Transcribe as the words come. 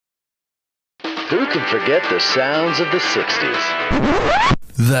Who can forget the sounds of the 60s?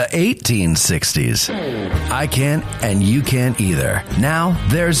 The 1860s. I can't, and you can't either. Now,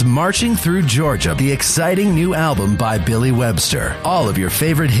 there's Marching Through Georgia, the exciting new album by Billy Webster. All of your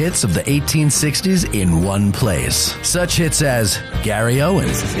favorite hits of the 1860s in one place. Such hits as Gary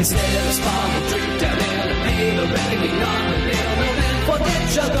Owens,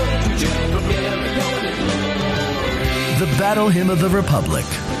 the Battle Hymn of the Republic,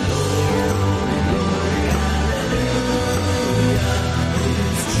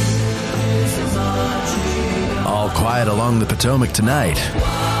 All Quiet Along the Potomac Tonight,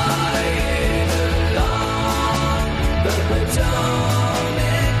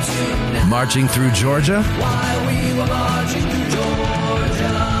 Marching Through Georgia,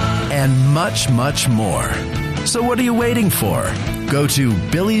 and much, much more. So what are you waiting for? Go to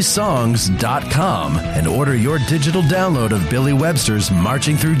billysongs.com and order your digital download of Billy Webster's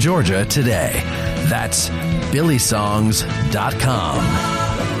Marching Through Georgia today. That's billysongs.com.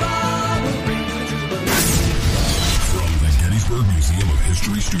 Museum of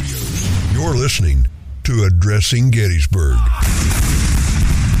History Studios. You're listening to Addressing Gettysburg.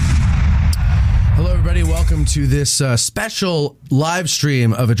 Hello, everybody. Welcome to this special live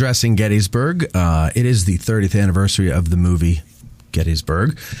stream of Addressing Gettysburg. It is the 30th anniversary of the movie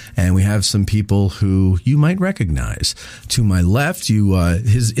Gettysburg, and we have some people who you might recognize. To my left,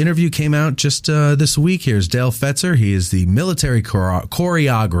 his interview came out just this week. Here's Dale Fetzer. He is the military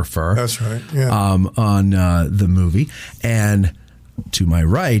choreographer. That's right. Yeah. On the movie. And to my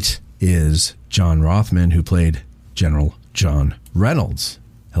right is John Rothman, who played General John Reynolds.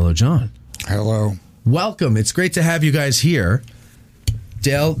 Hello, John. Hello. Welcome. It's great to have you guys here.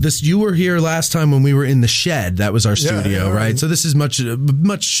 Dale, you were here last time when we were in the shed. That was our studio, right? So this is much.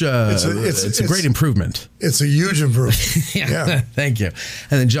 It's a great improvement. It's a huge improvement. Yeah. Thank you.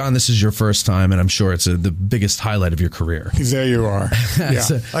 And then, John, this is your first time, and I'm sure it's the biggest highlight of your career. There you are. Yeah.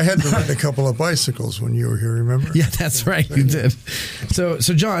 I had to rent a couple of bicycles when you were here, remember? Yeah, that's right. You did. So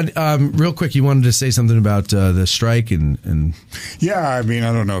John, real quick, you wanted to say something about the strike and. Yeah, I mean,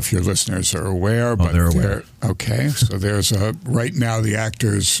 I don't know if your listeners are aware, but they're aware. Okay, so there's right now the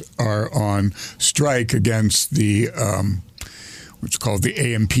actors are on strike against the what's called the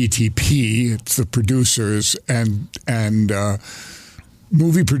AMPTP. It's the producers and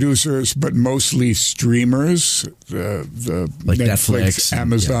movie producers, but mostly streamers, the like Netflix,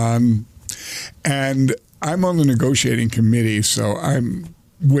 Amazon, and I'm on the negotiating committee, so I'm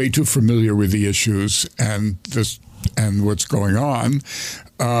way too familiar with the issues and what's going on.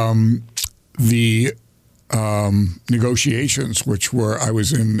 The negotiations, I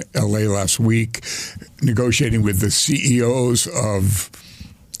was in LA last week, negotiating with the CEOs of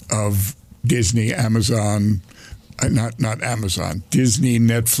Disney, Amazon, not Amazon, Disney,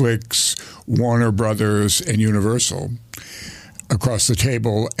 Netflix, Warner Brothers, and Universal across the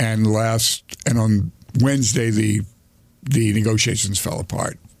table. And on Wednesday, the negotiations fell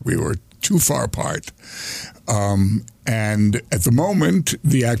apart. We were too far apart. And at the moment,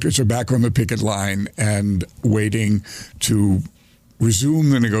 the actors are back on the picket line and waiting to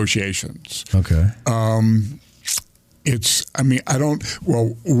resume the negotiations. Okay.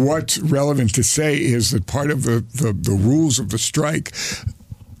 What's relevant to say is that part of the rules of the strike,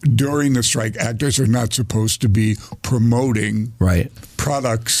 during the strike, actors are not supposed to be promoting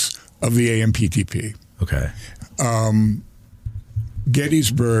products of the AMPTP. Okay.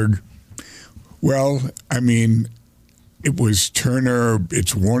 Gettysburg, well, I mean, it was Turner,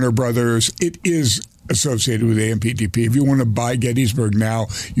 it's Warner Brothers. It is associated with AMPTP. If you want to buy Gettysburg now,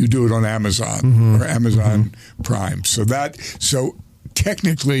 you do it on Amazon or Amazon Prime. So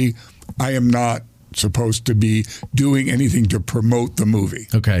technically, I am not supposed to be doing anything to promote the movie.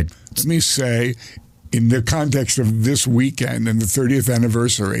 Okay. Let me say, in the context of this weekend and the 30th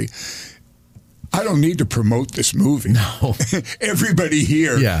anniversary, I don't need to promote this movie. No. Everybody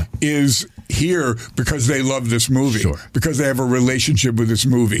here is here because they love this movie, because they have a relationship with this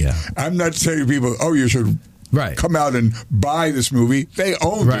movie. Yeah. I'm not saying to people, oh, you should come out and buy this movie. They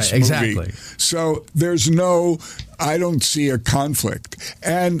own this movie. Exactly. So I don't see a conflict.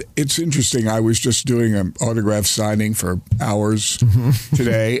 And it's interesting. I was just doing an autograph signing for hours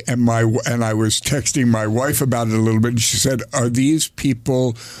today, and I was texting my wife about it a little bit, and she said, are these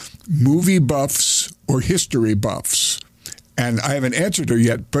people movie buffs or history buffs? And I haven't answered her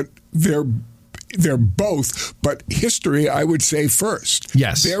yet, but they're both. But history, I would say first.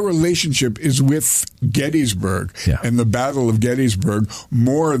 Yes. Their relationship is with Gettysburg and the Battle of Gettysburg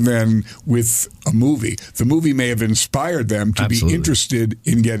more than with a movie. The movie may have inspired them to be interested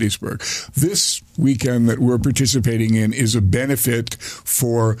in Gettysburg. This weekend that we're participating in is a benefit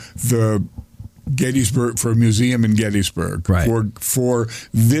for the Gettysburg, for a museum in Gettysburg, right. for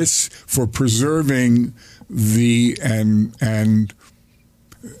preserving and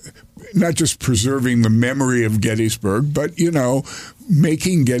not just preserving the memory of Gettysburg, but,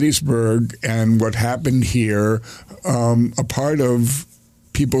 making Gettysburg and what happened here a part of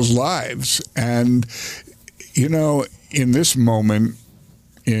people's lives. And, in this moment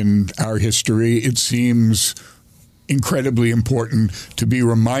in our history, it seems incredibly important to be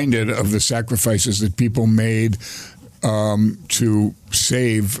reminded of the sacrifices that people made to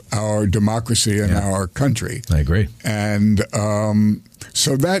save our democracy and our country. I agree. And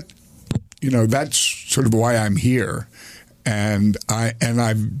so that, that's sort of why I'm here. And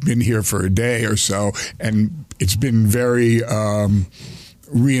I've been here for a day or so, and it's been very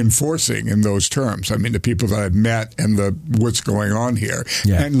reinforcing in those terms. I mean, the people that I've met and what's going on here,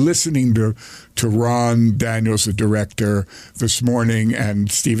 and listening to Ron Daniels, the director, this morning,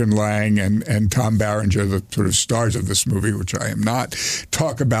 and Stephen Lang and Tom Berenger, the sort of stars of this movie, which I am not,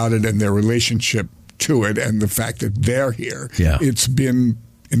 talk about it and their relationship to it and the fact that they're here. Yeah. It's been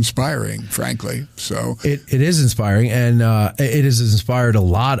inspiring, frankly. So it is inspiring, and it has inspired a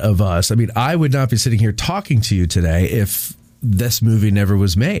lot of us. I mean, I would not be sitting here talking to you today if this movie never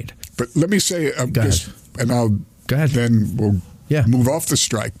was made. But let me say this, and I'll go ahead. Then we'll move off the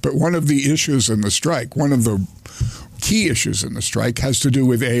strike. But one of the issues in the strike, one of the key issues in the strike, has to do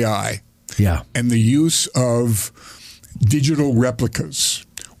with AI. Yeah. And the use of digital replicas,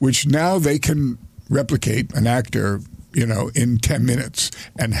 which now they can replicate an actor, in 10 minutes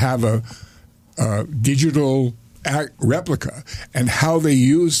and have a digital replica. And how they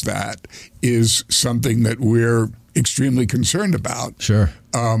use that is something that we're extremely concerned about. Sure.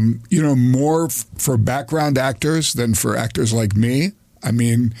 More for background actors than for actors like me. I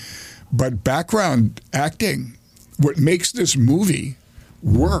mean, but background acting, what makes this movie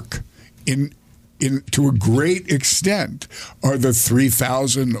work to a great extent are the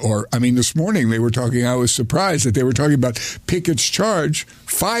 3,000 this morning they were talking, I was surprised that they were talking about Pickett's charge,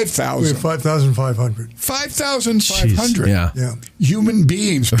 5,000. We have 5,500. 5,500 yeah. human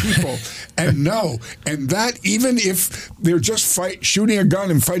beings, people. And that even if they're just shooting a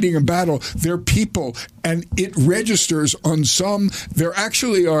gun and fighting a battle, they're people. And it registers on some, there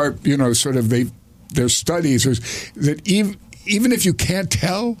actually are, there's studies that even if you can't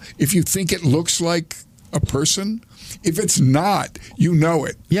tell, if you think it looks like a person, if it's not, you know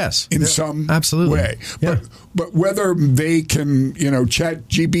it. Yes. In some absolutely. way. Yeah. But whether they can, Chat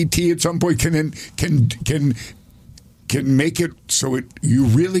GPT at some point can make it so you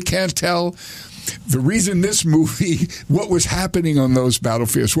really can't tell. The reason this movie, what was happening on those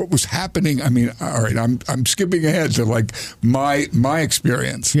battlefields, what was happening, all right, I'm skipping ahead to like my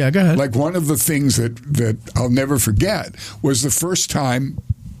experience. Yeah, go ahead. Like one of the things that I'll never forget was the first time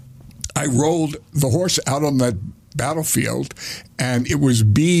I rolled the horse out on that battlefield, and it was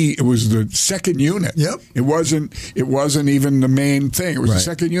the second unit. Yep. It wasn't even the main thing. It was right. the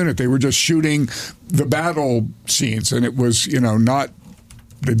second unit. They were just shooting the battle scenes, and it was, not.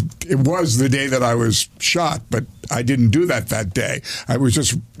 It was the day that I was shot, but I didn't do that day. I was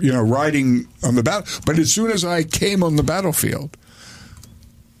just, riding on the battle. But as soon as I came on the battlefield,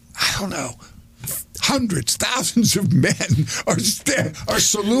 I don't know, hundreds, thousands of men are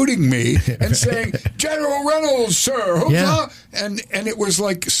saluting me and saying, "General Reynolds, sir." Yeah. And it was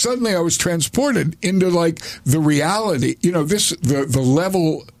like suddenly I was transported into like the reality, the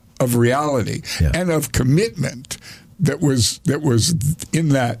level of reality and of commitment that was in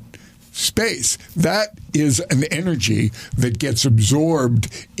that space. That is an energy that gets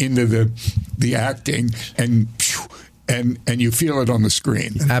absorbed into the acting, and you feel it on the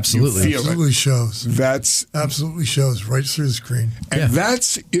screen. Absolutely. You feel absolutely shows. That's absolutely shows right through the screen. And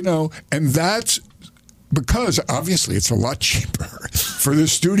that's because obviously it's a lot cheaper for the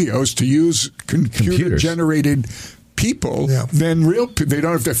studios to use computer generated people than real people. They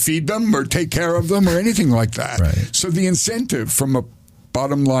don't have to feed them or take care of them or anything like that. Right. So the incentive from a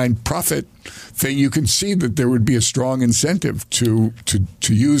bottom line profit thing, you can see that there would be a strong incentive to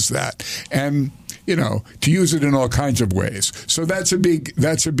use that, and to use it in all kinds of ways. So that's a big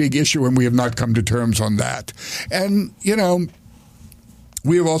issue, and we have not come to terms on that. And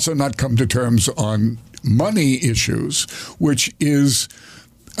we have also not come to terms on money issues, which is,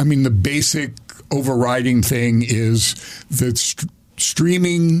 the basic overriding thing is that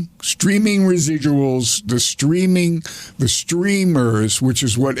streaming residuals, the streamers, which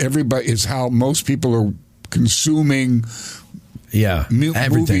is what is how most people are consuming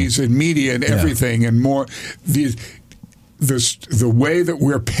movies and media and everything and more. The way that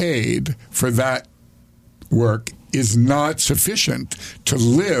we're paid for that work is not sufficient to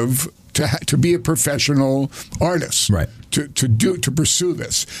live to be a professional artist, right? To pursue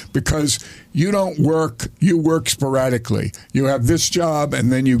this, because you don't work, you work sporadically. You have this job,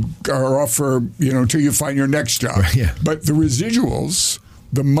 and then you are off for till you find your next job. Right, yeah. But the residuals,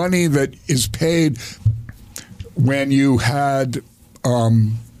 the money that is paid when you had.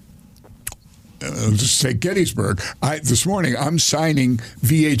 Just say Gettysburg. This morning I'm signing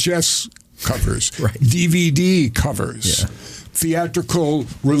VHS covers, right. DVD covers, theatrical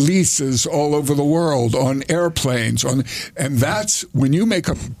releases all over the world on airplanes. And that's when you make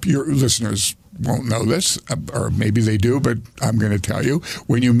your listeners won't know this, or maybe they do, but I'm going to tell you.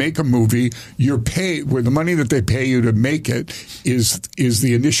 When you make a movie, you're paid. Where the money that they pay you to make it is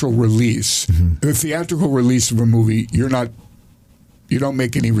the initial release. Mm-hmm. The theatrical release of a movie, you don't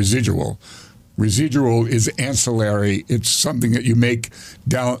make any residual. Residual is ancillary. It's something that you make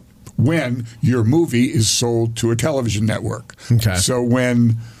down when your movie is sold to a television network. Okay. So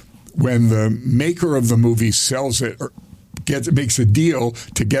when the maker of the movie sells it or makes a deal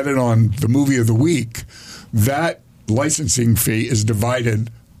to get it on the movie of the week, that licensing fee is divided.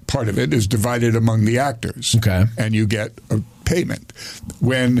 Part of it is divided among the actors. Okay. And you get a payment.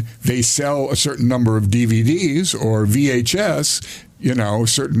 When they sell a certain number of DVDs or VHS, a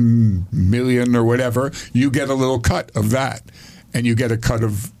certain million or whatever, you get a little cut of that. And you get a cut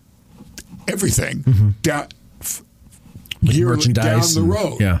of everything down merchandise down the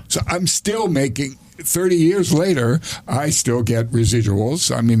road. Yeah. So I'm still making, 30 years later, I still get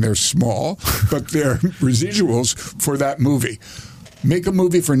residuals. I mean, they're small, but they're residuals for that movie. Make a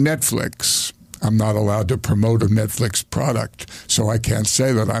movie for Netflix. I'm not allowed to promote a Netflix product, so I can't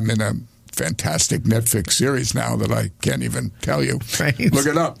say that I'm in a fantastic Netflix series now that I can't even tell you. Right. Look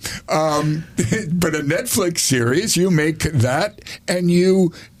it up. But a Netflix series, you make that, and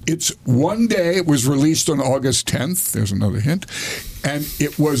it's one day. It was released on August 10th. There's another hint. And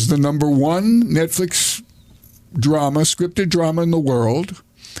it was the number one Netflix scripted drama in the world,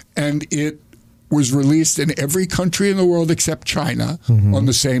 and it was released in every country in the world except China on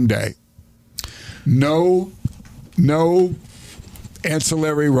the same day. No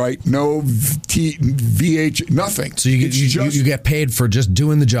ancillary right, no VH, nothing. So you get paid for just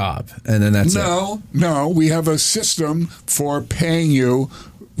doing the job, and then that's it? No, we have a system for paying you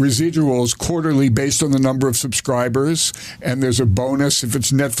residuals quarterly based on the number of subscribers, and there's a bonus if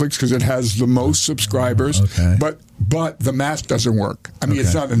it's Netflix because it has the most subscribers. Okay. But the math doesn't work. I mean,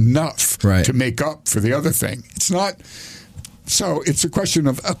 it's not enough to make up for the other thing. It's not. So it's a question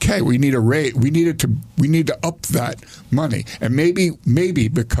of, okay, we need a rate. We need to up that money, and maybe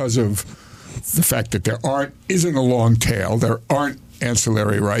because of the fact that there isn't a long tail, there aren't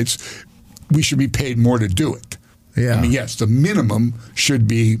ancillary rights, we should be paid more to do it. Yeah. I mean, yes, the minimum should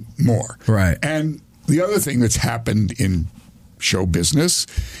be more. Right. And the other thing that's happened in show business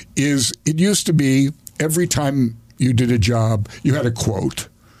is it used to be every time you did a job, you had a quote.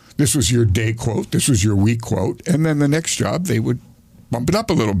 This was your day quote. This was your week quote. And then the next job, they would bump it up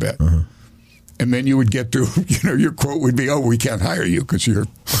a little bit. Uh-huh. And then you would get to, your quote would be, oh, we can't hire you because your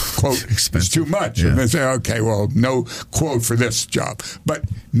quote is too much. Yeah. And they say, okay, well, no quote for this job. But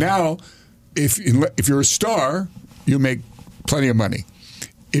now, if you're a star, you make plenty of money.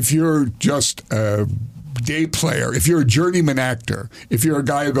 If you're just a day player, if you're a journeyman actor, if you're a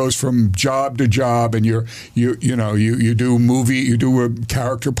guy who goes from job to job, and you do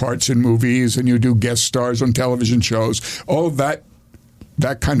character parts in movies, and you do guest stars on television shows, all of that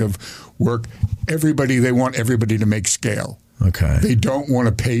kind of work, they want everybody to make scale. Okay. They don't want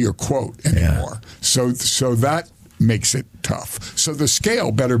to pay your quote anymore. Yeah. So that makes it tough. So the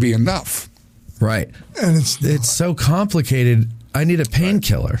scale better be enough. Right. And it's so complicated. I need a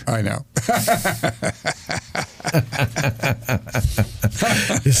painkiller. Right. I know.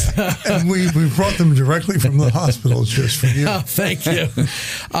 And we brought them directly from the hospital just for you. Oh, thank you.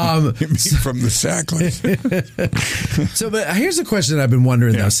 From the Sacklers. But here's a question I've been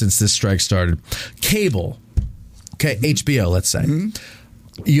wondering though since this strike started. Cable, okay, HBO, let's say.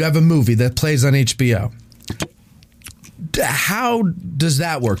 Mm-hmm. You have a movie that plays on HBO. How does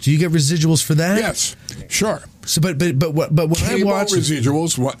that work? Do you get residuals for that? Yes, sure. So, but when Cable I watch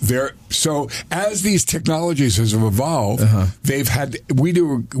residuals, so as these technologies have evolved, we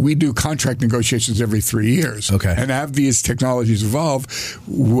do contract negotiations every 3 years. Okay, and have these technologies evolve,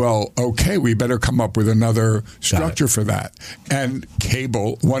 well, okay, we better come up with another structure for that. And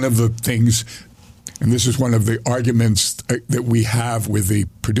cable, one of the things and this is one of the arguments that we have with the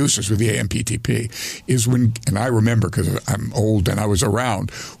producers, with the AMPTP, is when, and I remember because I'm old and I was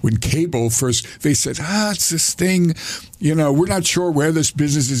around, when cable first, they said, it's this thing, we're not sure where this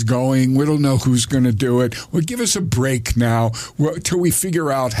business is going. We don't know who's going to do it. Well, give us a break now till we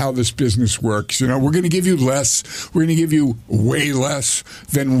figure out how this business works. We're going to give you less. We're going to give you way less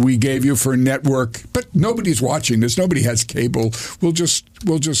than we gave you for a network. But nobody's watching this. Nobody has cable. We'll just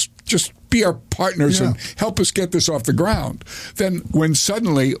be our partners and help us get this off the ground. Then when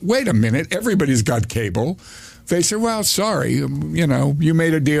suddenly, wait a minute, everybody's got cable, they say, well, sorry, you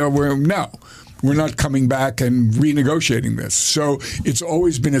made a deal where, no, we're not coming back and renegotiating this. So it's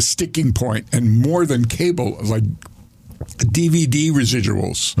always been a sticking point, and more than cable, like DVD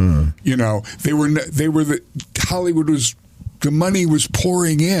residuals. Hollywood was, the money was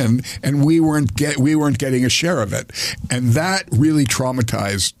pouring in, and we weren't getting a share of it, and that really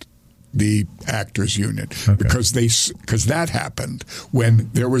traumatized the actors union because that happened when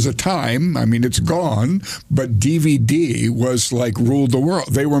there was a time. I mean, it's gone, but DVD was like ruled the world.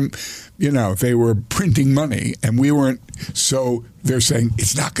 They were printing money, and we weren't. So they're saying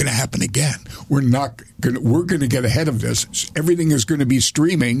it's not going to happen again. We're going to get ahead of this. Everything is going to be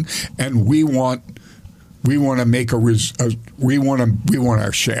streaming, and we want to make we want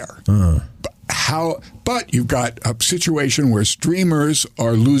our share. But you've got a situation where streamers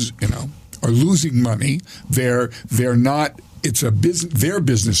are losing money. They're not. It's a business. Their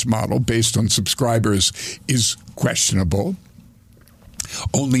business model based on subscribers is questionable.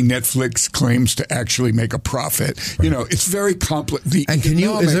 Only Netflix claims to actually make a profit. It's very complex. And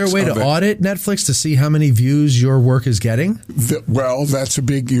is there a way to audit Netflix to see how many views your work is getting? It's a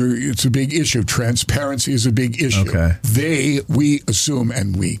big issue. Transparency is a big issue. Okay. We assume,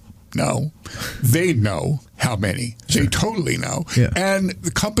 and we know, they know how many. Sure. They totally know. Yeah. And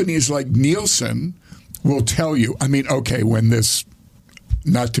the companies like Nielsen will tell you, when this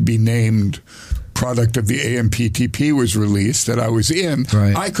not to be named product of the AMPTP was released that I was in,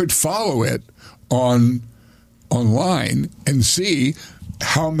 I could follow it online and see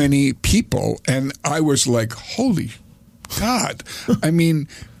how many people, and I was like, holy God.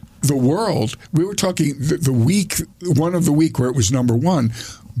 The world, we were talking the week where it was number one,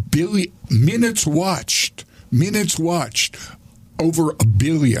 minutes watched, over 1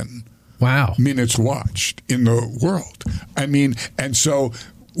 billion. Wow. Minutes watched in the world. And so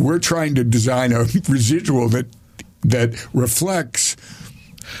we're trying to design a residual that reflects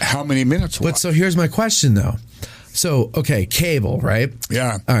how many minutes watched. But so here's my question, though. So, okay, cable, right?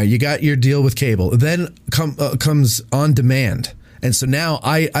 Yeah. All right, you got your deal with cable. Then comes on demand. And so now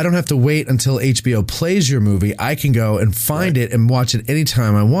I don't have to wait until HBO plays your movie. I can go and find it and watch it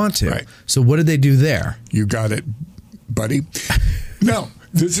anytime I want to. Right. So what did they do there? You got it, buddy. No,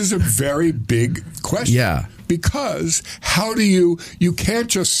 this is a very big question. Yeah. Because how do you can't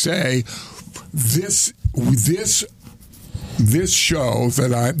just say this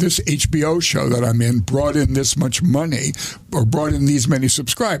HBO show that I'm in brought in this much money or brought in these many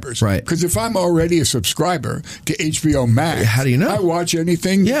subscribers. Right. Because if I'm already a subscriber to HBO Max, how do you know? I watch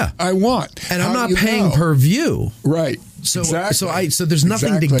anything I want. And I'm not paying per view. Right. So exactly. So there's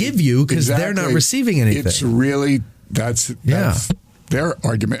nothing to give you because they're not receiving anything. It's really that's their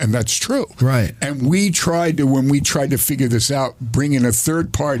argument, and that's true. Right. And when we tried to figure this out, bring in a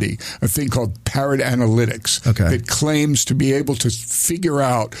third party, a thing called Parrot Analytics, that claims to be able to figure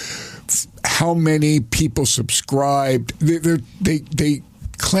out how many people subscribed. They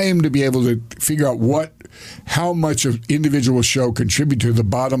claim to be able to figure out how much of individual show contribute to the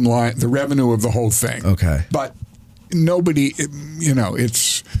bottom line, the revenue of the whole thing. Okay. But nobody,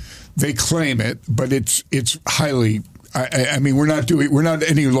 they claim it, but it's highly. We're not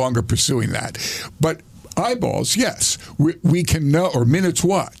any longer pursuing that. But eyeballs, yes, we can know, or minutes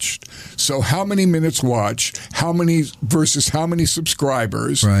watched. So how many minutes watched, how many versus how many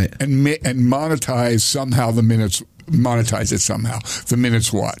subscribers, right. and monetize it somehow, the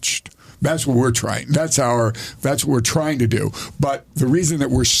minutes watched. That's what we're trying. That's what we're trying to do. But the reason that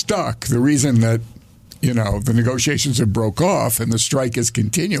we're stuck, the reason that the negotiations have broke off and the strike is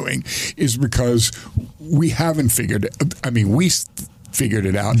continuing is because we haven't figured it. We figured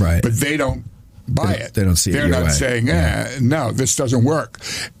it out, right. but they don't buy it. They don't see it. They're not saying, no, this doesn't work.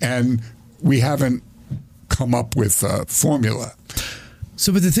 And we haven't come up with a formula.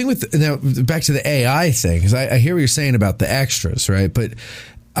 So, but the thing now back to the AI thing, because I hear what you're saying about the extras, right? But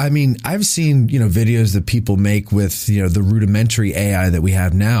I mean, I've seen, videos that people make with, the rudimentary AI that we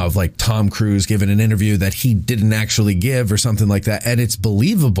have now of like Tom Cruise giving an interview that he didn't actually give or something like that. And it's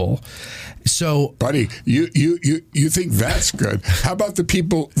believable. So, buddy, you think that's good? How about the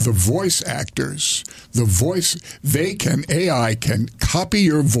people, the voice actors, AI can copy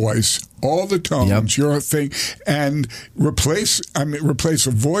your voice, all the tones, your thing, and replace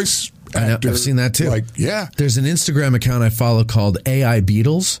a voice actor. I've seen that too. Yeah. There's an Instagram account I follow called AI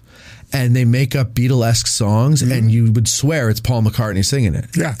Beatles, and they make up Beatle-esque songs, and you would swear it's Paul McCartney singing it.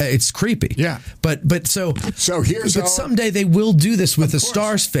 Yeah. It's creepy. Yeah. But someday they will do this with a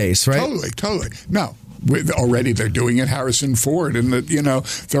star's face, right? Totally. No. Already they're doing it. Harrison Ford, and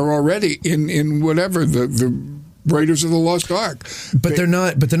they're already in whatever the Raiders of the Lost Ark. But they're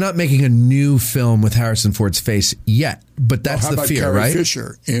not making a new film with Harrison Ford's face yet. But that's the fear, Carrie right?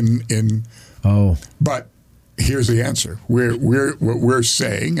 Fisher in But here's the answer. What we're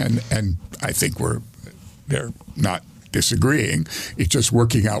saying, and I think they're not disagreeing. It's just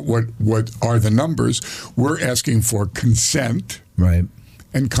working out what are the numbers. We're asking for consent, right,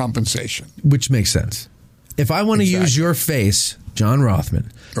 and compensation, which makes sense. If I want to use your face, John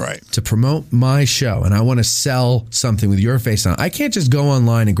Rothman, right, to promote my show, and I want to sell something with your face on it, I can't just go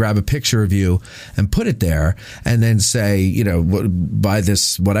online and grab a picture of you and put it there and then say, buy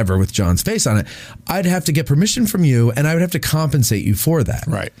this whatever with John's face on it. I'd have to get permission from you, and I would have to compensate you for that.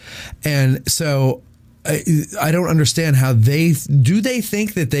 Right. And so I don't understand how they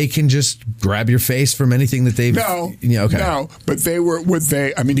think that they can just grab your face from anything that they've no, but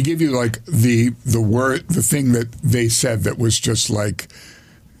to give you like the thing that they said that was just like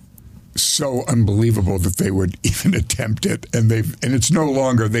so unbelievable that they would even attempt it, and it's no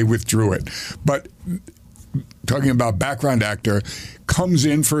longer, they withdrew it. But talking about background actor comes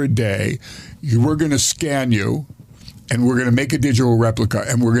in for a day, we're going to scan you, and we're going to make a digital replica,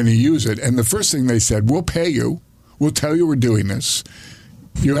 and we're going to use it. And the first thing they said, we'll pay you. We'll tell you we're doing this.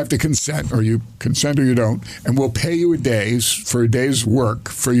 You have to consent, or you consent or you don't, and we'll pay you for a day's work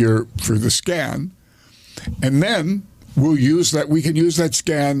for the scan. And then we'll use that. We can use that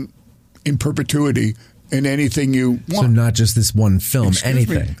scan in perpetuity in anything you want. So not just this one film,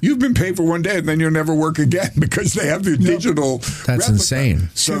 anything. You've been paid for one day, and then you'll never work again because they have the digital That's replica. insane.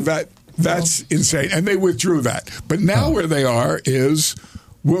 So that's insane. And they withdrew that. But now where they are is,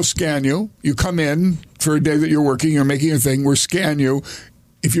 we'll scan you. You come in for a day that you're working, you're making a thing, we'll scan you.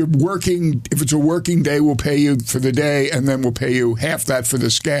 If it's a working day, we'll pay you for the day, and then we'll pay you half that for the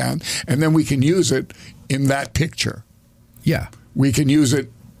scan. And then we can use it in that picture. Yeah. We can use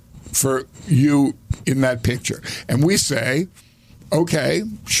it for you in that picture. And we say, okay,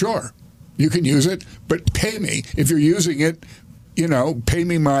 sure, you can use it, but pay me. If you're using it, pay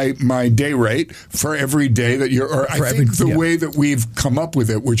me my day rate for every day that you're. Or I think the way that we've come up with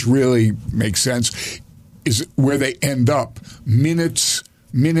it, which really makes sense, is where they end up. Minutes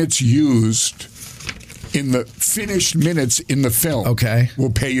used in the finished minutes in the film. Okay, we'll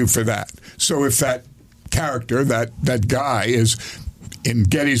pay you for that. So if that character, that guy is in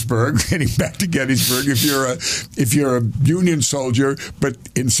Gettysburg, getting back to Gettysburg, if you're a Union soldier, but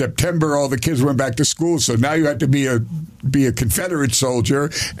in September all the kids went back to school, so now you have to be a Confederate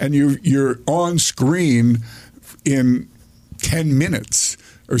soldier, and you're on screen in 10 minutes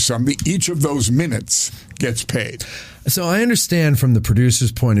or something. Each of those minutes gets paid. So I understand from the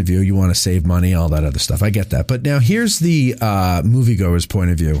producer's point of view, you want to save money, all that other stuff. I get that. But now here's the moviegoer's point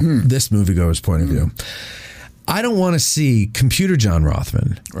of view. This moviegoer's point of view. I don't want to see computer John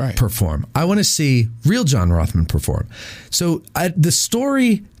Rothman perform. I want to see real John Rothman perform. So the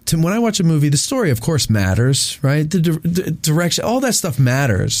story, when I watch a movie, the story, of course, matters, right? The direction, all that stuff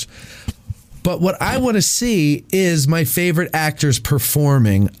matters. But what I want to see is my favorite actors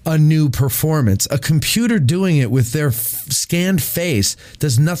performing a new performance. A computer doing it with their scanned face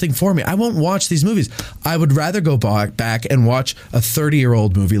does nothing for me. I won't watch these movies. I would rather go back and watch a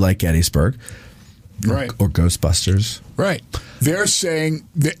 30-year-old movie like Gettysburg. Right. Or Ghostbusters. Right. They're saying,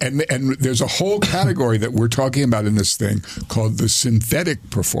 and there's a whole category that we're talking about in this thing called the synthetic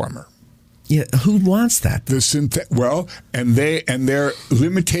performer. Yeah, who wants that? And their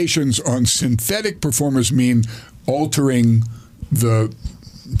limitations on synthetic performers mean altering the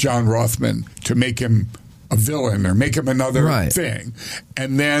John Rothman to make him a villain or make him another thing.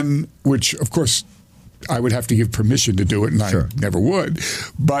 And then, which of course I would have to give permission to do it, and I never would.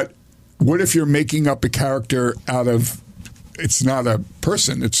 But what if you're making up a character out of, it's not a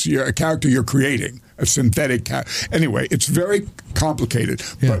person, it's a character you're creating, a synthetic character. Anyway, it's very complicated.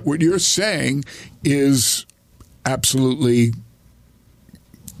 Yeah. But what you're saying is absolutely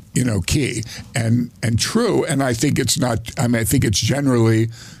key and true. And I think it's not. I mean, I think it's generally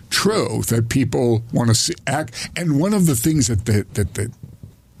true that people want to act. And one of the things that the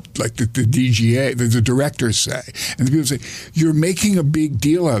DGA, the directors say, and the people say, you're making a big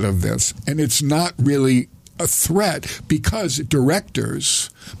deal out of this, and it's not really a threat because filmmakers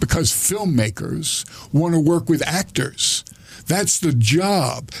want to work with actors. That's the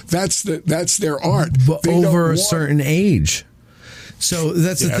job. That's their art. But over a certain age. So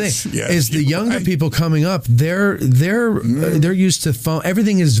that's the thing. Yes, is the younger people coming up? They're used to phone.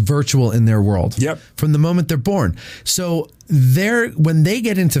 Everything is virtual in their world. Yep. From the moment they're born. So when they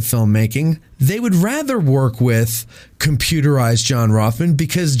get into filmmaking, they would rather work with computerized John Rothman,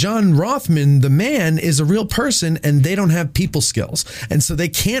 because John Rothman, the man, is a real person, and they don't have people skills, and so they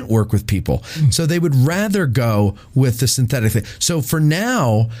can't work with people. So they would rather go with the synthetic thing. So for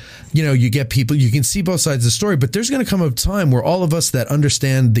now, you get people, you can see both sides of the story, but there's going to come a time where all of us that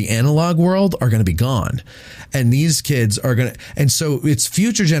understand the analog world are going to be gone, and these kids are going to, and so it's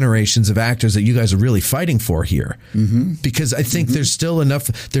future generations of actors that you guys are really fighting for here, because I think there's still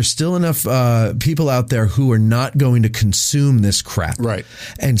enough people out there who are not going to consume this crap. Right.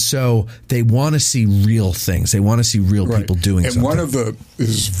 And so they want to see real things. They want to see real people doing something. And this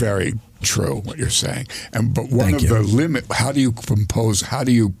is very true what you're saying. But one of the limit, how do you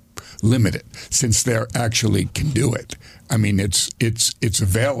limit it, since they actually can do it? I mean, it's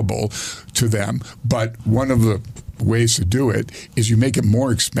available to them, but one of the ways to do it is you make it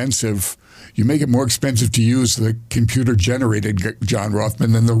more expensive. You make it more expensive to use the computer-generated John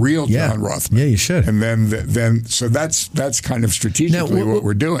Rothman than the real John Rothman. Yeah, you should. And then so that's kind of strategically what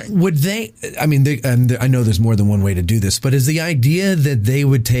we're doing. Would they? I mean, and I know there's more than one way to do this, but is the idea that they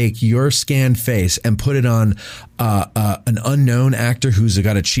would take your scanned face and put it on an unknown actor who's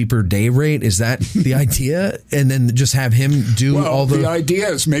got a cheaper day rate? Is that the idea? And then just have him do all the... the idea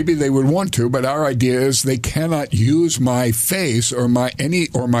is maybe they would want to, but our idea is they cannot use my face or my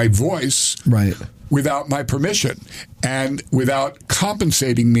voice without my permission and without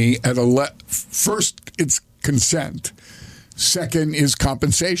compensating me at first it's consent, second is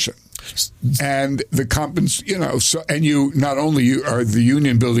compensation. And the so, and you not only are the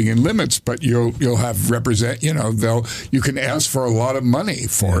union building in limits, but you'll have you can ask for a lot of money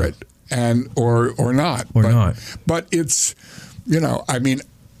for it, and or not. But it's I mean,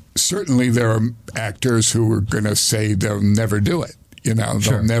 certainly there are actors who are going to say they'll never do it.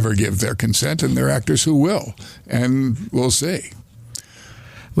 They'll never give their consent, and there are actors who will, and we'll see.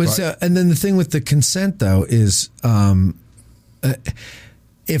 And then the thing with the consent, though, is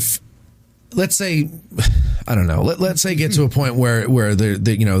if, let's say, I don't know, let's say get to a point where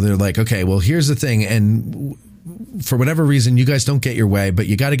they're like, okay, well, here's the thing, and for whatever reason, you guys don't get your way, but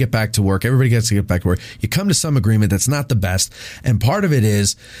you got to get back to work. Everybody gets to get back to work. You come to some agreement that's not the best. And part of it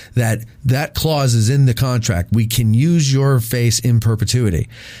is that clause is in the contract. We can use your face in perpetuity.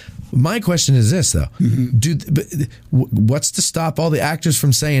 My question is this, though. What's to stop all the actors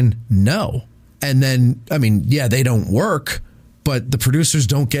from saying no? And then, I mean, they don't work, but the producers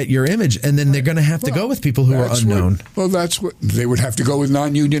don't get your image, and then they're going to have to go with people who are unknown. That's what they would have to go with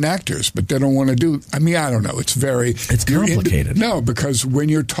non-union actors, but they don't want to do. I mean, I don't know. It's complicated. No, because when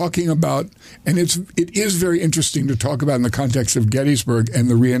you're talking about, and it is very interesting to talk about in the context of Gettysburg and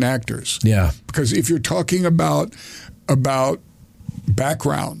the reenactors. Yeah, because if you're talking about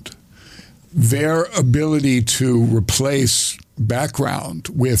background, their ability to replace background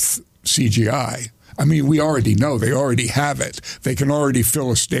with CGI. I mean, we already know they already have it. They can already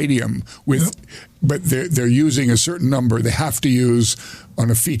fill a stadium with, but they're using a certain number. They have to use on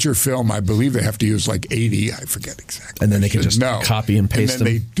a feature film. I believe they have to use like 80. I forget exactly. And then they can just copy and paste them.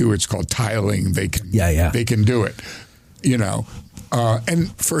 And then they do. It's called tiling. They can. They can do it.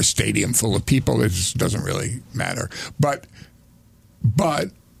 And for a stadium full of people, it just doesn't really matter. But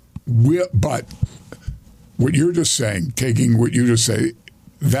what you're just saying, taking what you just say,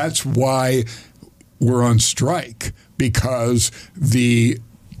 that's why we're on strike, because the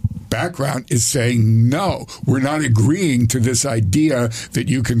background is saying, no, we're not agreeing to this idea that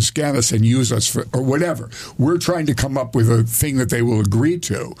you can scan us and use us for, or whatever. We're trying to come up with a thing that they will agree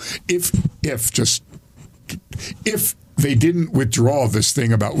to. If they didn't withdraw this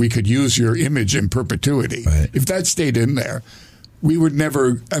thing about we could use your image in perpetuity, if that stayed in there, we would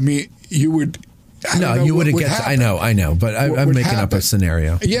never, I mean, you would... you wouldn't get to, I know, but I'm making up a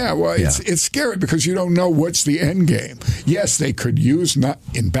scenario. Yeah, well, it's scary because you don't know what's the end game. Yes, they could use, not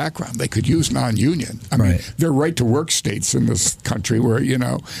in background, they could use non-union. I mean, they're right-to-work states in this country where,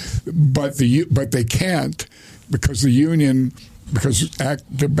 but they can't, because the union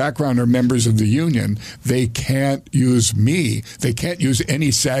the background are members of the union, they can't use me. They can't use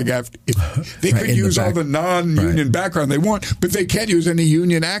any SAG-AFTRA. They could use all the non-union background they want, but they can't use any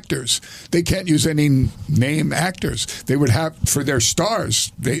union actors. They can't use any name actors. They would have, for their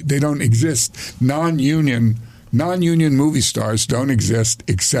stars, they don't exist. Non-union movie stars don't exist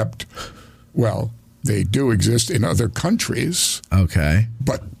except, well, they do exist in other countries. Okay.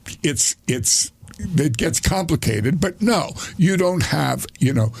 But it gets complicated. But no, you don't have,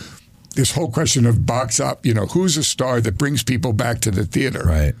 this whole question of box up, who's a star that brings people back to the theater?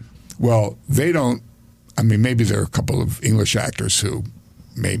 Right. Well, they don't. I mean, maybe there are a couple of English actors who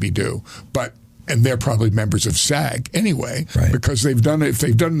maybe do, and they're probably members of SAG anyway, right, because if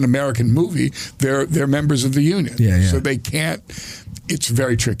they've done an American movie, they're members of the union. Yeah. So they can't. It's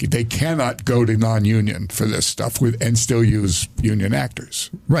very tricky. They cannot go to non-union for this stuff and still use union actors.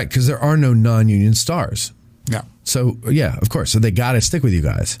 Right, because there are no non-union stars. No. So, yeah, of course. So they got to stick with you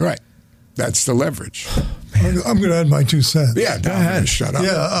guys. Right. That's the leverage. I'm going to add my 2 cents. Yeah, go ahead. Shut up.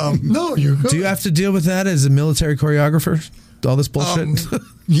 Yeah, no, you're good. Do you have to deal with that as a military choreographer? All this bullshit?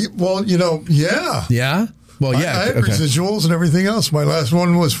 Yeah. Yeah? Well, yeah. I had residuals and everything else. My last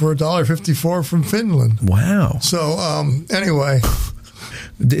one was for $1.54 from Finland. Wow. So, anyway.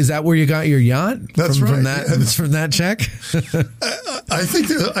 Is that where you got your yacht? That's right. From that check? I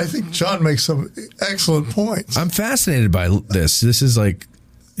think John makes some excellent points. I'm fascinated by this. This is like,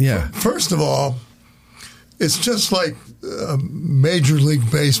 yeah. First of all, it's just like Major League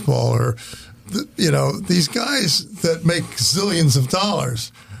Baseball or, these guys that make zillions of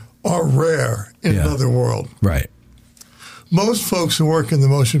dollars are rare in another world. Right. Most folks who work in the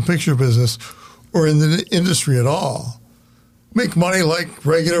motion picture business or in the industry at all make money like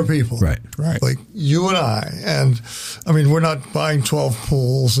regular people. Right. Like you and I. And, I mean, we're not buying 12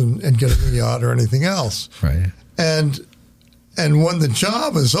 pools and getting a yacht or anything else. Right. And when the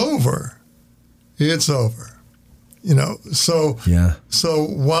job is over, it's over. So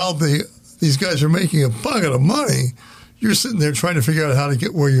while these guys are making a bucket of money, you're sitting there trying to figure out how to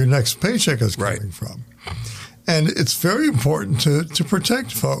get where your next paycheck is coming from. And it's very important to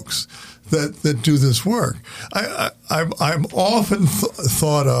protect folks that do this work. I'm often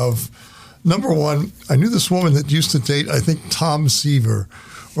thought of, number one, I knew this woman that used to date, I think, Tom Seaver,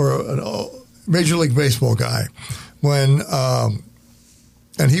 or a Major League Baseball guy, and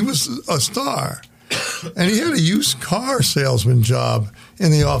he was a star. And he had a used car salesman job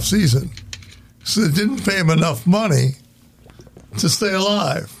in the off season. So they didn't pay him enough money to stay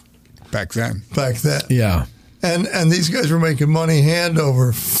alive. Back then. Yeah. And these guys were making money hand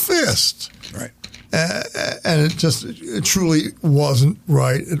over fist. Right. And it truly wasn't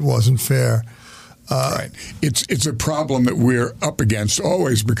right. It wasn't fair. Right. It's a problem that we're up against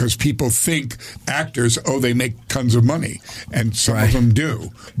always because people think actors, they make tons of money. And some of them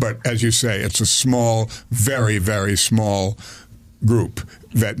do. But as you say, it's a small, very, very small group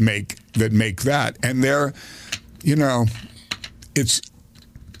that make that. And they're, it's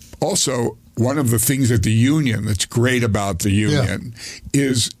also one of the things that the union that's great about the union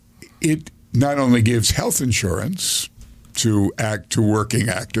is it not only gives health insurance to working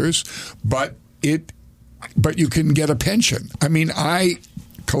actors, but you can get a pension. I mean, I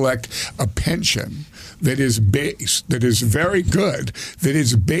collect a pension that is very good, that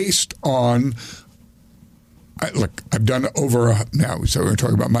is based on. I've done so we're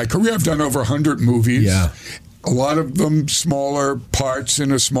talking about my career. I've done over 100 movies. Yeah. A lot of them smaller parts,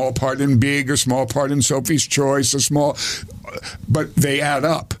 and a small part in Big, a small part in Sophie's Choice, but they add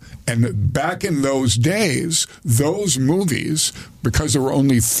up. And back in those days, those movies, because there were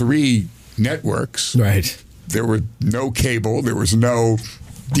only 3 networks, right? There were no cable, there was no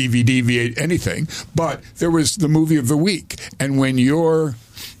DVD, VH, anything, but there was the movie of the week.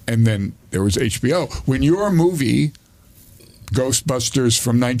 And then there was HBO. When your movie, Ghostbusters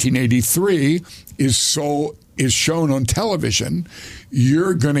from 1983, is shown on television,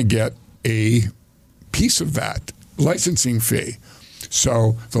 you're going to get a piece of that licensing fee.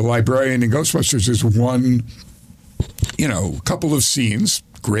 So the librarian in Ghostbusters is one, couple of scenes,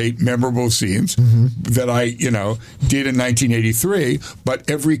 great, memorable scenes that I, did in 1983. But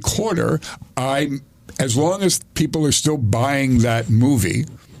every quarter, as long as people are still buying that movie,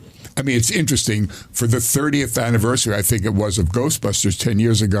 I mean, it's interesting. For the 30th anniversary, I think it was, of Ghostbusters 10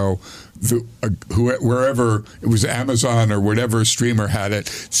 years ago, wherever it was, Amazon or whatever streamer had it,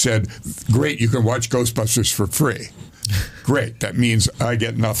 said, "Great, you can watch Ghostbusters for free." Great, that means I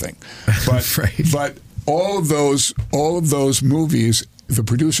get nothing. But but all of those movies, the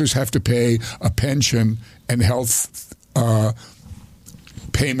producers have to pay a pension and health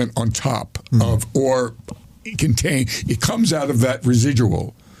payment on top of, or it comes out of that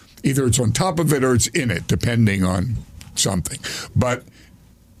residual. Either it's on top of it or it's in it, depending on something. But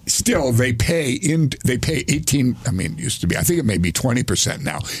still, they pay 18. I mean, it used to be. I think it may be 20%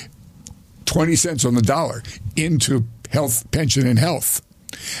 now. 20 cents on the dollar into pension and health,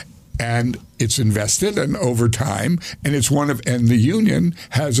 and it's invested and over time. And and the union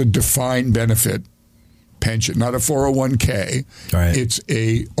has a defined benefit pension, not a 401k. Right. It's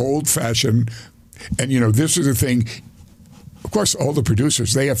a old-fashioned, and this is the thing. Of course, all the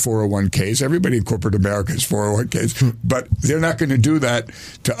producers, they have 401ks. Everybody in corporate America has 401ks. But they're not going to do that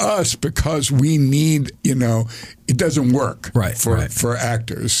to us because we need, it doesn't work for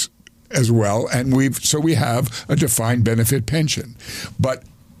actors as well. And we have a defined benefit pension. But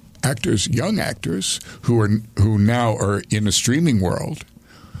actors, young actors who now are in a streaming world,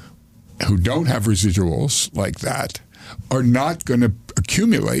 who don't have residuals like that, are not going to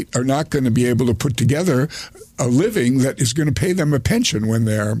accumulate, are not going to be able to put together a living that is going to pay them a pension when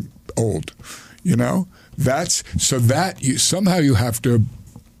they're old. Somehow you have to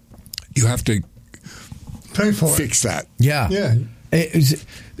pay for fix that. Yeah.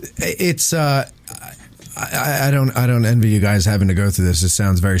 It's I don't envy you guys having to go through this. It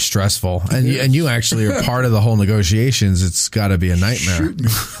sounds very stressful, and you actually are part of the whole negotiations. It's got to be a nightmare.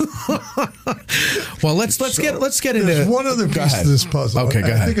 Well, let's get into. There's one other piece to this puzzle. Okay, go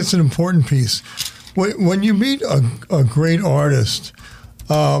ahead. I think it's an important piece. When you meet a great artist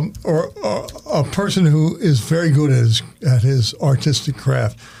or a person who is very good at his artistic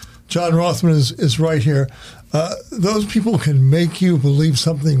craft, John Rothman is right here. Those people can make you believe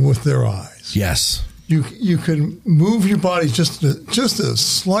something with their eyes. Yes. You can move your body just a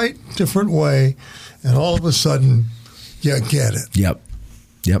slight different way, and all of a sudden, you get it. Yep.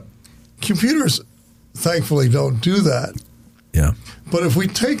 Computers, thankfully, don't do that. Yeah. But if we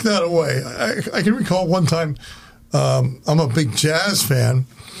take that away, I can recall one time, I'm a big jazz fan,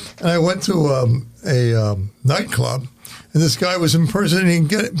 and I went to a nightclub, and this guy was impersonating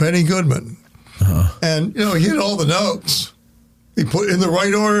Benny Goodman. Uh-huh. And, he hit all the notes. He put in the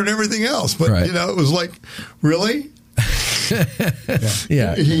right order and everything else. But, it was like, really?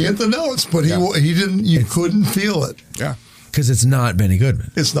 Yeah. He hit the notes, but he didn't, you couldn't feel it. Yeah. Because it's not Benny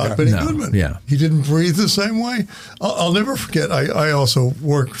Goodman. It's not Benny Goodman. Yeah. He didn't breathe the same way. I'll never forget, I also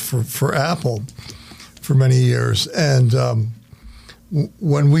worked for Apple for many years. And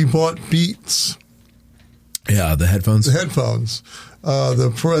when we bought Beats. Yeah, the headphones.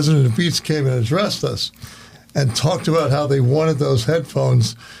 The president of Beats came and addressed us and talked about how they wanted those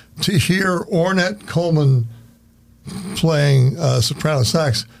headphones to hear Ornette Coleman playing soprano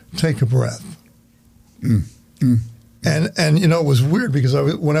sax, Take a Breath. And it was weird because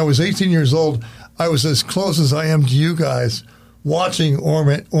when I was 18 years old, I was as close as I am to you guys watching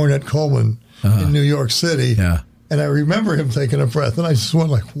Ornette Coleman in New York City. Yeah. And I remember him taking a breath, and I just went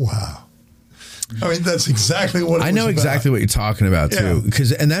like, wow. I mean, that's exactly what it was I know exactly about. what you're talking about, too.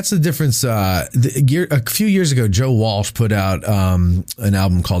 And that's the difference. A few years ago, Joe Walsh put out an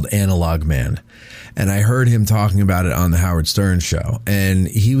album called Analog Man. And I heard him talking about it on the Howard Stern show. And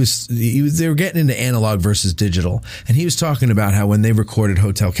they were getting into analog versus digital. And he was talking about how when they recorded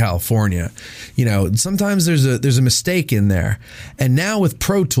Hotel California, sometimes there's a mistake in there. And now with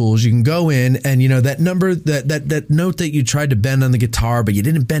Pro Tools, you can go in and, that number, that note that you tried to bend on the guitar, but you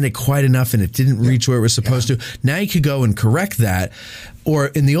didn't bend it quite enough and it didn't reach where it was supposed to. Now you could go and correct that. Or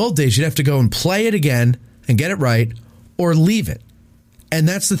in the old days, you'd have to go and play it again and get it right or leave it. And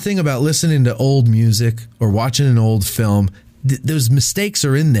that's the thing about listening to old music or watching an old film. Those mistakes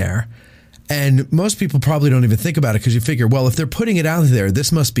are in there. And most people probably don't even think about it because you figure, well, if they're putting it out there,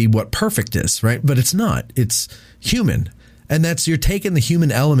 this must be what perfect is, right? But it's not. It's human. And you're taking the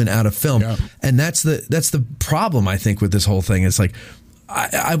human element out of film. Yeah. And that's the problem, I think, with this whole thing. It's like,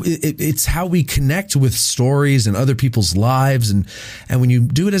 it's how we connect with stories and other people's lives, and when you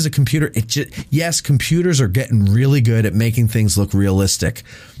do it as a computer, yes, computers are getting really good at making things look realistic,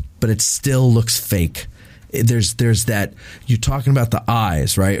 but it still looks fake. There's that, you're talking about the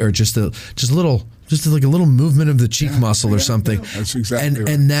eyes, right, or just like a little movement of the cheek muscle or something. Yeah, that's exactly right.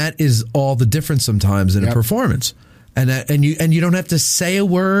 And that is all the difference sometimes in a performance, and you don't have to say a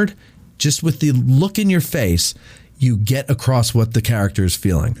word, just with the look in your face. You get across what the character is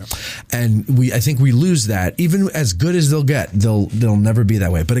feeling. Yep. And I think we lose that. Even as good as they'll get, they'll never be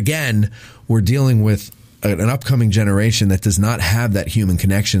that way. But again, we're dealing with an upcoming generation that does not have that human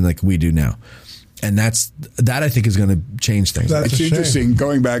connection like we do now. And that I think is going to change things. It's interesting,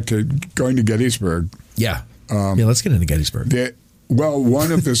 going to Gettysburg. Yeah. Let's get into Gettysburg.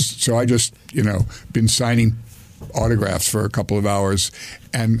 One of this, so I just, been signing autographs for a couple of hours,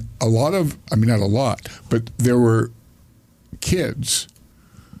 and not a lot, but there were kids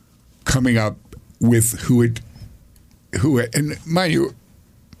coming up with who and mind you,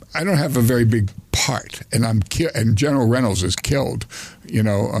 I don't have a very big part, and and General Reynolds is killed,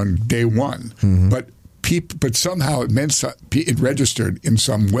 on day one, but somehow it registered in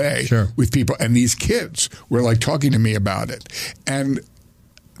some way with people, and these kids were like talking to me about it, and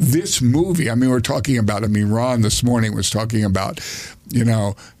this movie, we're talking about, Ron this morning was talking about,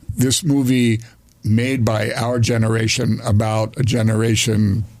 this movie made by our generation about a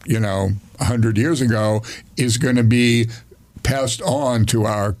generation, 100 years ago is going to be passed on to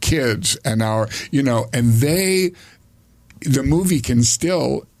our kids and and the movie can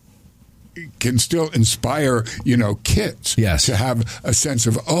still inspire, kids to have a sense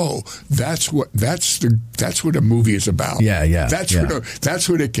of, that's what a movie is about. Yeah. That's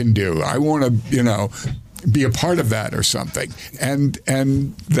what it can do. I want to, be a part of that or something. And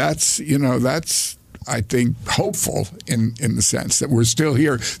that's I think hopeful in the sense that we're still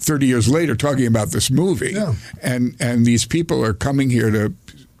here 30 years later talking about this movie. Yeah. And these people are coming here to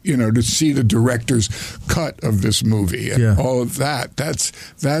to see the director's cut of this movie and all of that. That's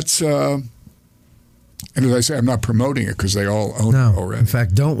and as I say, I'm not promoting it because they all own it already. In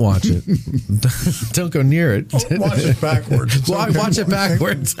fact, don't watch it. Don't go near it. Watch it backwards. Watch it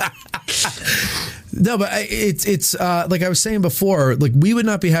backwards. No, but it's like I was saying before, like we would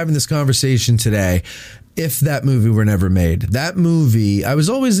not be having this conversation today if that movie were never made. That movie, I was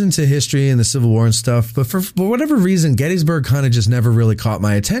always into history and the Civil War and stuff, but for whatever reason, Gettysburg kind of just never really caught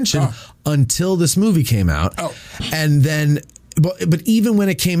my attention until this movie came out. And then, but even when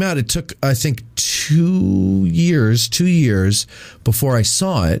it came out, it took, I think, 2 years before I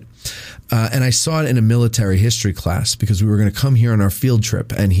saw it. And I saw it in a military history class because we were going to come here on our field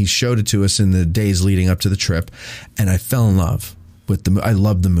trip, and he showed it to us in the days leading up to the trip, and I fell in love with I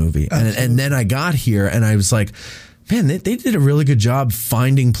loved the movie. And then I got here and I was like, man, they did a really good job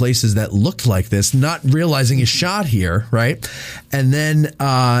finding places that looked like this, not realizing it's shot here, right? And then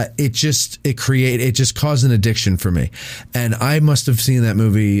it just caused an addiction for me. And I must have seen that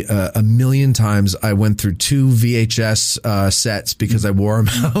movie a million times. I went through 2 VHS sets because I wore them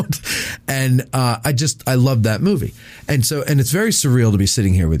out. And I loved that movie. And it's very surreal to be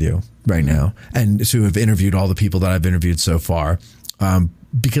sitting here with you right now and to have interviewed all the people that I've interviewed so far.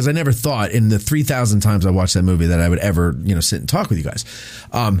 Because I never thought in the 3,000 times I watched that movie that I would ever, sit and talk with you guys.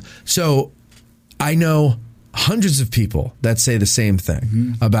 So I know hundreds of people that say the same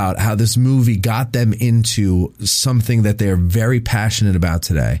thing about how this movie got them into something that they're very passionate about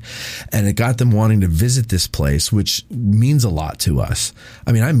today. And it got them wanting to visit this place, which means a lot to us.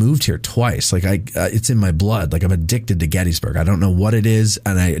 I mean, I moved here twice. Like it's in my blood. Like I'm addicted to Gettysburg. I don't know what it is,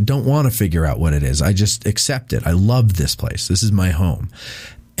 and I don't want to figure out what it is. I just accept it. I love this place. This is my home.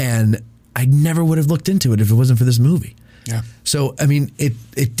 And I never would have looked into it if it wasn't for this movie. Yeah. So, I mean,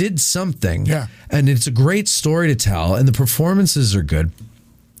 it did something. Yeah. And it's a great story to tell, and the performances are good.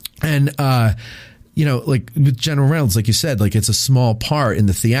 And, like with General Reynolds, like you said, like it's a small part in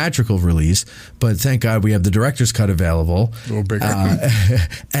the theatrical release, but thank God we have the director's cut available. A little bigger.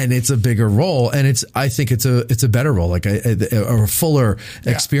 And it's a bigger role, and I think it's a better role, like a fuller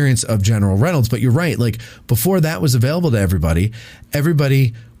experience of General Reynolds. But you're right, like before that was available to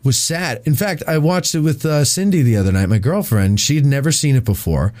everybody was sad. In fact, I watched it with Cindy the other night, my girlfriend. She had never seen it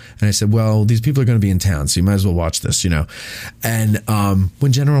before. And I said, well, these people are going to be in town, so you might as well watch this, And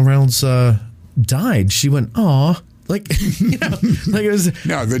when General Reynolds died, she went, aw. Like, like it was.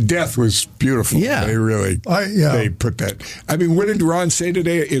 No, the death was beautiful. Yeah. They really, they put that. I mean, what did Ron say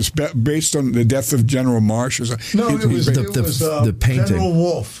today? It's based on the death of General Marsh or something? No, it was the painting. General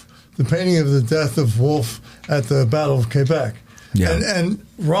Wolfe, the painting of the death of Wolfe at the Battle of Quebec. Yeah. And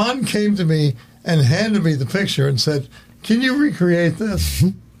Ron came to me and handed me the picture and said, "Can you recreate this?"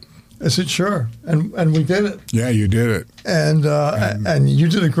 I said, "Sure," and we did it. Yeah, you did it, and you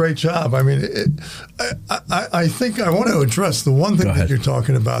did a great job. I mean, I think I want to address the one thing that you're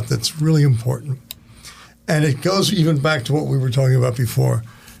talking about that's really important, and it goes even back to what we were talking about before.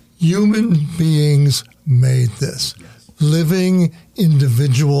 Human beings made this, living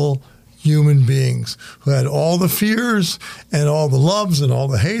individual human beings who had all the fears and all the loves and all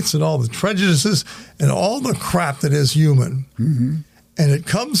the hates and all the prejudices and all the crap that is human. Mm-hmm. And it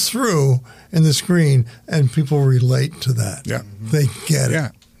comes through in the screen, and people relate to that. Yeah. They get it. Yeah.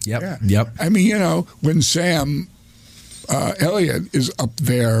 Yep. Yeah. Yep. I mean, when Sam Elliott is up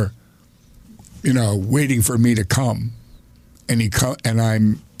there, waiting for me to come, and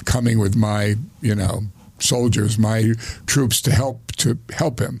I'm coming with my, soldiers, my troops to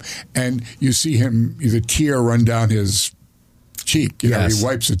help him. And you see him, the tear run down his cheek. You know, he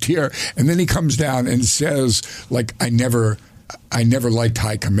wipes a tear, and then he comes down and says, like, I never liked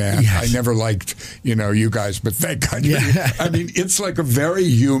high command. Yes. I never liked, you guys, but thank God. Yeah. I mean, it's like a very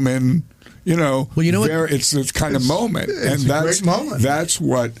human, well, it's this kind of moment. It's a great moment. That's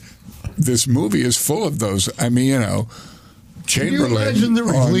what this movie is full of those. I mean, Chamberlain. Can you imagine the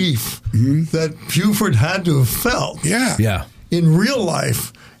relief that Buford had to have felt? Yeah. Yeah. In real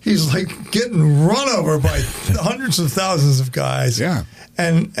life, he's like getting run over by hundreds of thousands of guys. Yeah.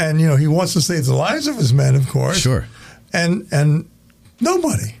 And he wants to save the lives of his men, of course. Sure. And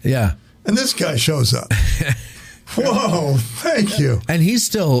nobody. Yeah. And this guy shows up. Whoa, thank you. And he's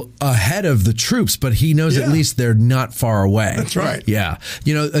still ahead of the troops, but he knows at least they're not far away. That's right. Yeah.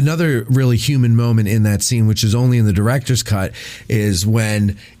 Another really human moment in that scene, which is only in the director's cut, is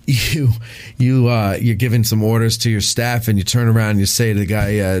when you're giving some orders to your staff, and you turn around and you say to the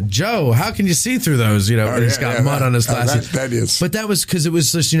guy, Joe, how can you see through those? And he's got mud on his glasses. That is. But that was because it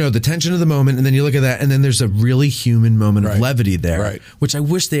was just, the tension of the moment, and then you look at that, and then there's a really human moment of levity there, which I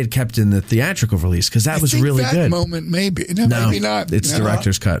wish they had kept in the theatrical release, because that was really good. Moment, maybe. No, maybe not. It's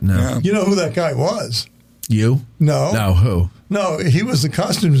director's cut. No. You know who that guy was? You? No. No, who? No, he was the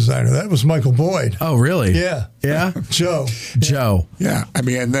costume designer. That was Michael Boyd. Oh, really? Yeah. Yeah? Joe. Yeah. I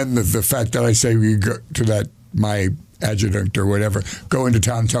mean, and then the fact that I say we go to that, my adjutant or whatever, go into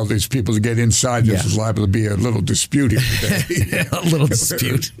town and tell these people to get inside. This is liable to be a little dispute today. A little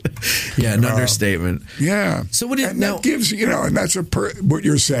dispute. An understatement. Yeah. So what do you... And that gives, and that's what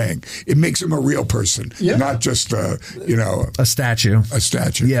you're saying. It makes him a real person, not just, a statue. A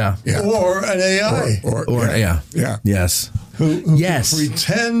statue. Yeah. Or an AI. Yeah. Yes. Who can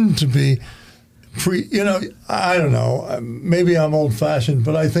pretend to be... I don't know. Maybe I'm old-fashioned,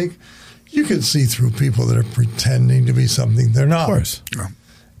 but I think you can see through people that are pretending to be something they're not. Of course. Yeah.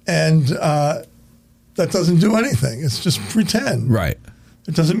 And that doesn't do anything. It's just pretend. Right.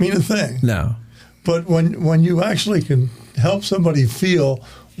 It doesn't mean a thing. No. But when you actually can help somebody feel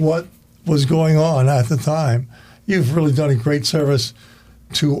what was going on at the time, you've really done a great service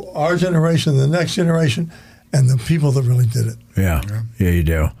to our generation, the next generation, and the people that really did it. Yeah, you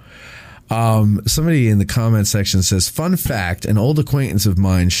do. Somebody in the comment section says, fun fact, an old acquaintance of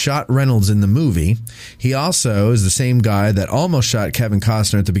mine shot Reynolds in the movie. He also is the same guy that almost shot Kevin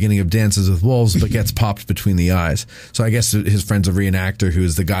Costner at the beginning of Dances with Wolves, but gets popped between the eyes. So I guess his friend's a reenactor who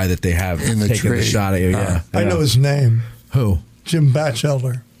is the guy that they have taking the shot at you. I know his name. Who? Jim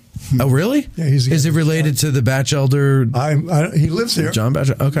Batchelder. Oh, really? Yeah, is it related to the Batchelder? He lives here. John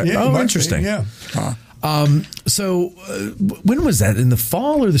Batchelder? Okay. Yeah, interesting. Yeah. So when was that? In the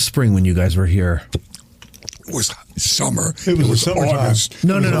fall or the spring when you guys were here? It was summer. It was August.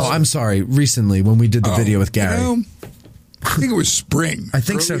 No. I'm sorry. Recently, when we did the video with Gary. I think it was spring. I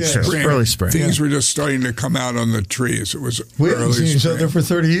think so too. Early spring. Things were just starting to come out on the trees. It was we haven't seen each other for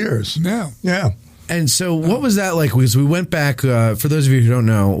 30 years. Yeah. And so what was that like? Because we went back, for those of you who don't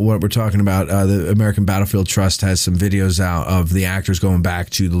know what we're talking about, the American Battlefield Trust has some videos out of the actors going back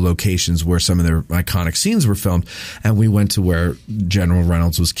to the locations where some of their iconic scenes were filmed. And we went to where General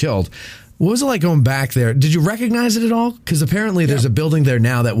Reynolds was killed. What was it like going back there? Did you recognize it at all? Because apparently there's a building there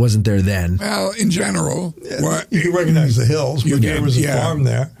now that wasn't there then. Well, in general. You can recognize the hills, but there was a farm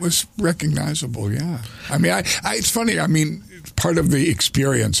there. It was recognizable, yeah. I mean, it's funny. I mean, part of the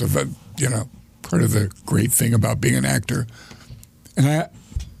experience of part of the great thing about being an actor, and I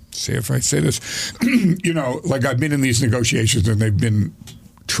say this, like I've been in these negotiations and they've been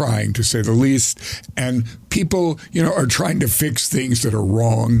trying, to say the least, and people, are trying to fix things that are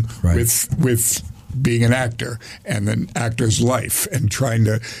wrong with being an actor and an actor's life, and trying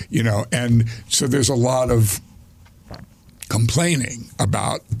to, and so there's a lot of complaining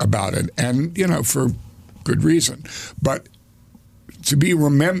about it, and for good reason, but to be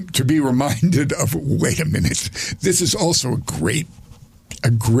reminded of, wait a minute, this is also a great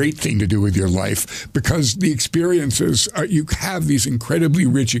thing to do with your life, because the experiences you have these incredibly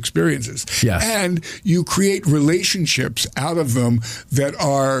rich experiences, and you create relationships out of them that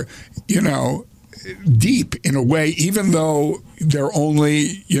are deep in a way, even though they're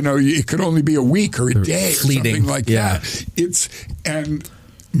only it could only be a week or a day or something like that.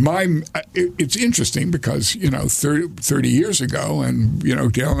 It's interesting because, 30 years ago, and,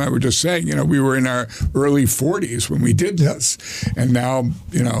 Dale and I were just saying, we were in our early 40s when we did this, and now,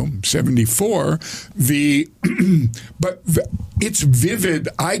 74. It's vivid.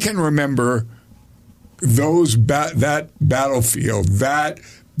 I can remember that battlefield,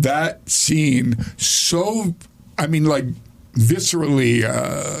 that scene. So, I mean, like viscerally,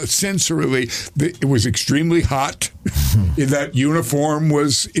 sensorily, it was extremely hot. That uniform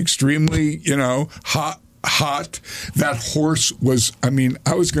was extremely, hot. That horse was,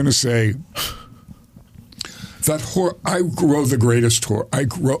 I was going to say, that horse, I rode the greatest horse.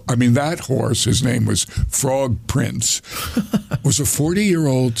 That horse, his name was Frog Prince, was a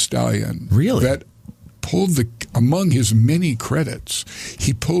 40-year-old stallion. Really? That pulled among his many credits,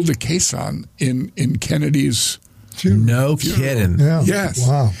 he pulled a caisson in Kennedy's No funeral. kidding. Yeah. Yes.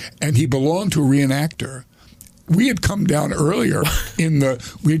 Wow. And he belonged to a reenactor. We had come down earlier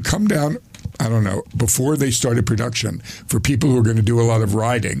I don't know, before they started production, for people who are going to do a lot of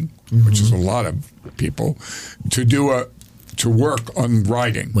riding, which is a lot of people, to work on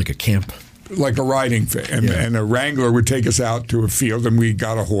riding. Like a camp. Like a riding thing. And a wrangler would take us out to a field, and we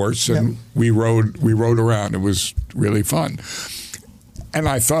got a horse, and we rode around. It was really fun. And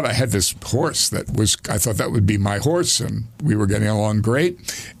I thought I had this horse I thought that would be my horse, and we were getting along great.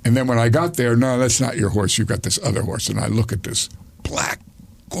 And then when I got there, no, that's not your horse. You've got this other horse. And I look at this black,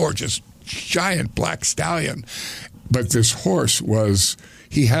 gorgeous, giant black stallion. But this horse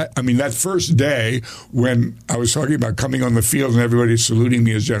that first day when I was talking about coming on the field and everybody saluting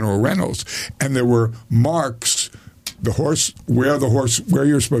me as General Reynolds, and there were marks, where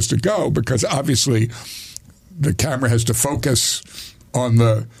you're supposed to go, because obviously the camera has to focus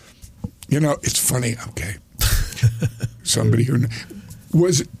on it's funny. Okay. Somebody who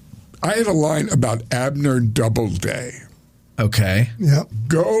I had a line about Abner Doubleday. Okay. Yeah.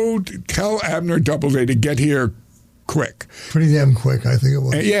 Go tell Abner Doubleday to get here quick. Pretty damn quick, I think it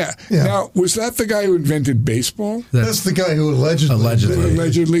was. Yeah. Now, was that the guy who invented baseball? That's the guy who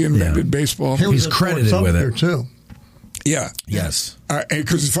allegedly invented baseball. He's credited with it too. Yeah. Yes.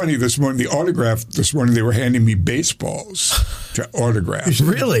 Because it's funny, this morning, they were handing me baseballs to autograph.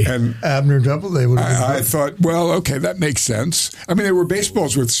 Really? And Abner Doubleday would have been I thought, well, okay, that makes sense. There were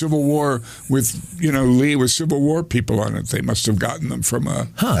baseballs with Civil War, Lee with Civil War people on it. They must have gotten them from a...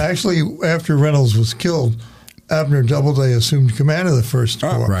 Actually, after Reynolds was killed, Abner Doubleday assumed command of the First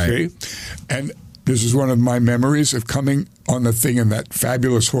Corps. Right. See? And this is one of my memories of coming on the thing in that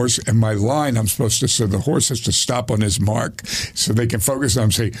fabulous horse, and my line so the horse has to stop on his mark so they can focus on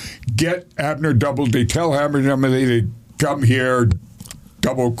him, say, get Abner Doubleday, tell Abner Doubleday to come here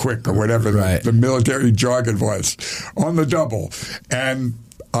double quick, or whatever the military jargon was, on the double. And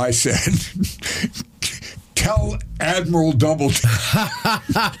I said... Tell Admiral Doubleday.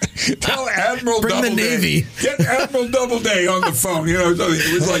 Tell Admiral Bring Doubleday. the Navy. Get Admiral Doubleday on the phone. It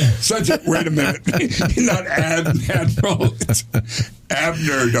was like such a... Wait a minute. Not Admiral. It's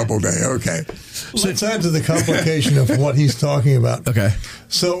Abner Doubleday. Okay. Let's add to the complication of what he's talking about. Okay.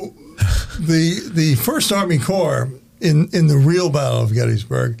 So the First Army Corps in the real Battle of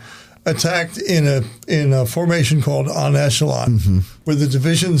Gettysburg attacked in a formation called en echelon, where the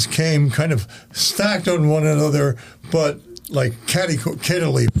divisions came kind of stacked on one another, but like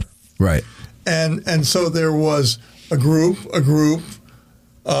cantilever. Right. And so there was a group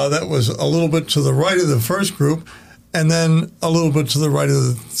that was a little bit to the right of the first group, and then a little bit to the right of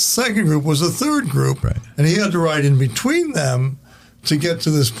the second group was a third group, right. And he had to ride in between them to get to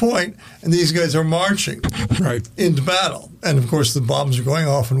this point, and these guys are marching into battle. And, of course, the bombs are going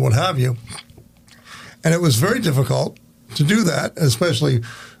off and what have you. And it was very difficult to do that, especially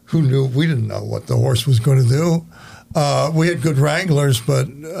we didn't know what the horse was going to do. We had good wranglers, but,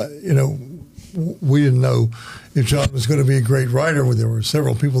 we didn't know if John was going to be a great rider. There were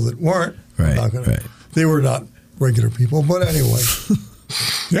several people that weren't. They were not regular people, but anyway.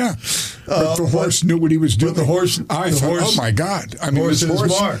 Yeah. But the horse knew what he was doing. The horse, oh my God!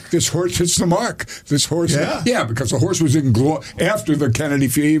 This horse hits the mark. This horse, because the horse was in glory after the Kennedy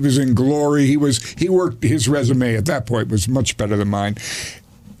feud. He was in glory. He worked. His resume at that point was much better than mine.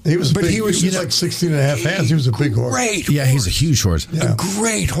 He was like 16 and a half hands. He was a big horse. Great. Yeah, he's a huge horse. Yeah. A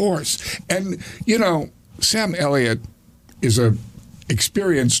great horse. And Sam Elliott is a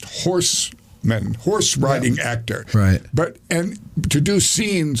experienced horse riding actor. Right. And to do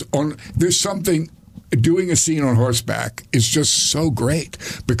scenes doing a scene on horseback is just so great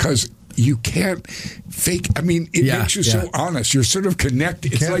because you can't fake. It makes you so honest. You're sort of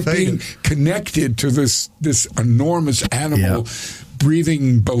connected. It's like being connected to this enormous animal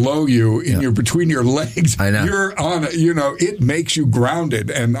breathing below you between your legs. I know. You're on it. It makes you grounded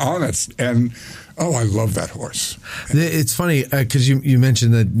and honest. And I love that horse. It's funny because you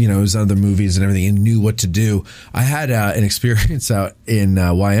mentioned that it was other movies and everything and knew what to do. I had an experience out in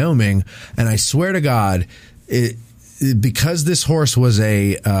Wyoming, and I swear to God, because this horse was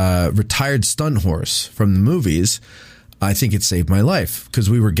a retired stunt horse from the movies, I think it saved my life because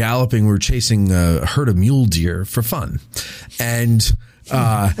we were galloping. We were chasing a herd of mule deer for fun. And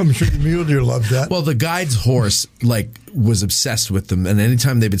I'm sure the mule deer loved that. well, the guide's horse was obsessed with them, and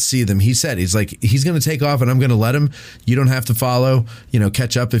anytime they would see them, he's going to take off, and I'm going to let him. You don't have to follow.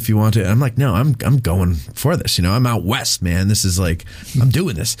 Catch up if you want to. And I'm like, no, I'm going for this. I'm out west, man. This is I'm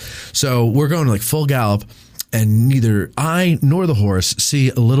doing this. So we're going full gallop, and neither I nor the horse see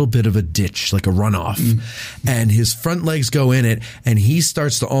a little bit of a ditch, like a runoff, and his front legs go in it, and he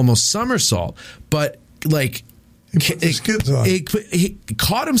starts to almost somersault, but He put his kids on. He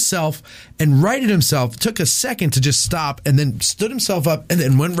caught himself and righted himself. Took a second to just stop, and then stood himself up, and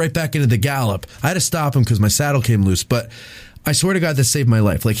then went right back into the gallop. I had to stop him because my saddle came loose. But I swear to God, this saved my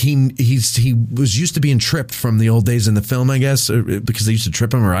life. He was used to being tripped from the old days in the film, I guess, because they used to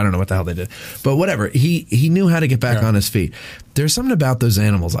trip him, or I don't know what the hell they did. But whatever, he knew how to get back on his feet. There's something about those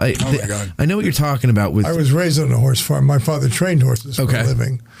animals. My God. I know what you're talking about. I was raised on a horse farm. My father trained horses for a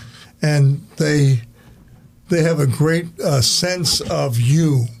living, and they have a great sense of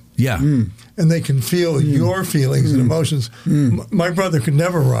you. Yeah. And they can feel your feelings and emotions. My brother could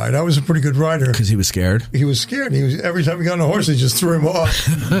never ride. I was a pretty good rider. Because he was scared? He was scared. Every time he got on a horse, they just threw him off.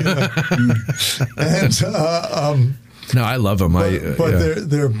 And no, I love them. But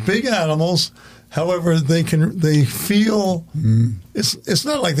they're big animals. However, they feel. It's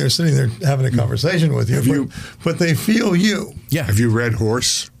not like they're sitting there having a conversation with you, but they feel you. Yeah. Have you read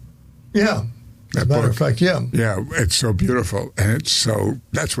Horse? Yeah. As a matter of fact, yeah. Yeah, it's so beautiful, and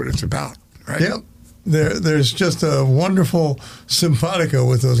that's what it's about, right? Yeah. There's just a wonderful simpatico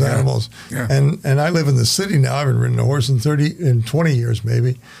with those animals. Yeah. And I live in the city now. I haven't ridden a horse in 20 years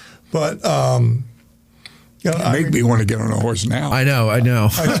maybe. But make me want to get on a horse now. I know.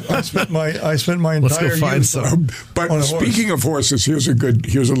 I spent my entire Let's go find youth some. But speaking of horses, here's a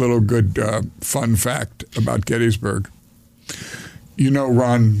little good fun fact about Gettysburg.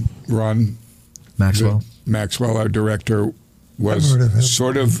 Ron Maxwell, our director, was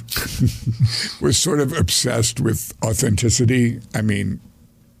sort of obsessed with authenticity. I mean,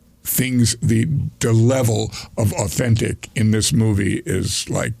 the level of authentic in this movie is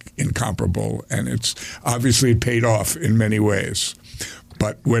incomparable, and it's obviously paid off in many ways.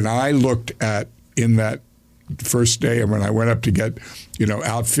 But when I looked at in that first day, and when I went up to get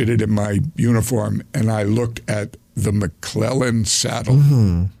outfitted in my uniform, and I looked at the McClellan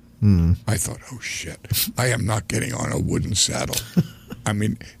saddle. I thought, oh, shit, I am not getting on a wooden saddle. I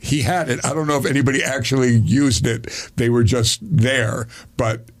mean, he had it. I don't know if anybody actually used it. They were just there.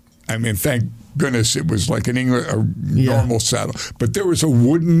 But, I mean, thank goodness it was like a normal saddle. But there was a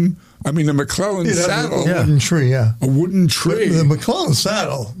wooden, the McClellan saddle. A wooden tree, yeah. A wooden tree. The McClellan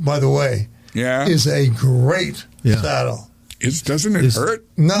saddle, by the way, is a great saddle. Doesn't it hurt?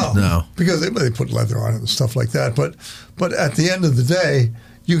 No. Because they put leather on it and stuff like that. But at the end of the day,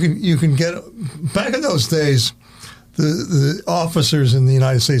 you can get back in those days. The officers in the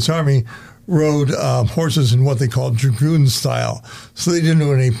United States Army rode horses in what they called dragoon style, so they didn't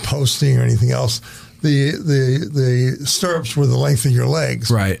do any posting or anything else. The stirrups were the length of your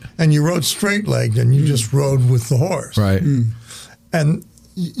legs, right? And you rode straight legged, and you just rode with the horse, right? And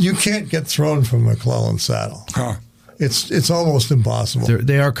you can't get thrown from a McClellan saddle. Huh. It's almost impossible.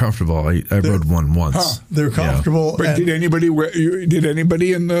 They are comfortable. I rode one once. Huh. They're comfortable. But did anybody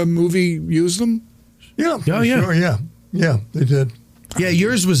in the movie use them? Yeah. Oh, yeah. Sure, yeah, they did. Yeah,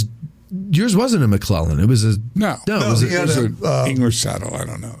 yours wasn't a McClellan. It was a no. It was an English saddle. I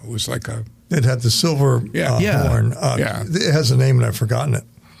don't know. It was like a. It had the silver horn. It has a name and I've forgotten it.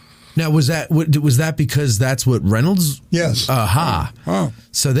 Now, was that because that's what Reynolds? Yes. Aha. Oh.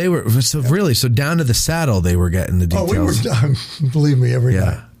 So they were so down to the saddle they were getting the details. Oh, we were believe me every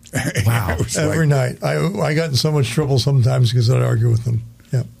night. Wow. Every night. I got in so much trouble sometimes because I'd argue with them.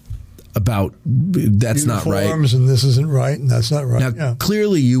 Yeah. About that's not right. Uniforms and this isn't right and that's not right. Now,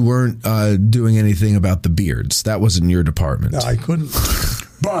 clearly you weren't doing anything about the beards. That wasn't your department. No, I couldn't.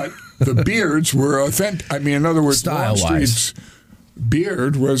 But the beards were authentic. I mean, in other words, style-wise.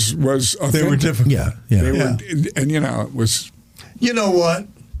 Beard was authentic. They were difficult. Yeah. They were, and it was. You know what?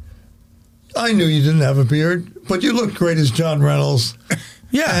 I knew you didn't have a beard, but you looked great as John Reynolds.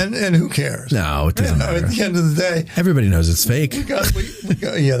 Yeah. And who cares? No, it doesn't matter. At the end of the day, everybody knows it's fake. We got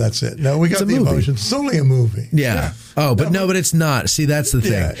that's it. No, we got the emotions. It's only a movie. Yeah. Oh, but it's not. See, that's the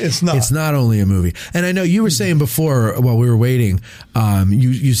thing. Yeah, it's not. It's not only a movie. And I know you were saying before while we were waiting,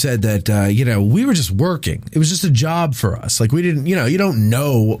 you said that, we were just working. It was just a job for us. Like we didn't, you don't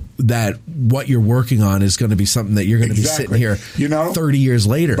know that what you're working on is going to be something that you're going to be sitting here 30 years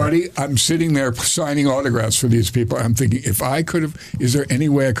later. Buddy, I'm sitting there signing autographs for these people. I'm thinking, if I could have, is there any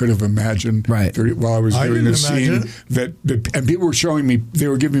way I could have imagined. Right. While I was doing the scene, and people were showing me, they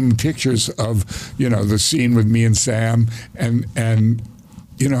were giving me pictures of, the scene with me and Sam, and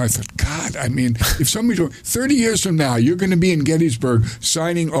I thought, God, I mean, if somebody told 30 years from now, you're going to be in Gettysburg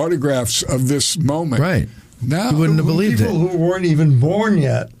signing autographs of this moment. Right. No. You wouldn't have believed it. People who weren't even born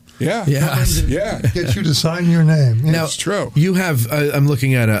yet. Yeah. Yeah. Get you to sign your name. Now, it's true. You have, I'm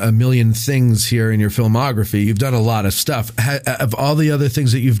looking at a million things here in your filmography. You've done a lot of stuff. Of all the other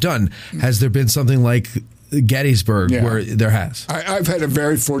things that you've done, has there been something like Gettysburg where there has? I've had a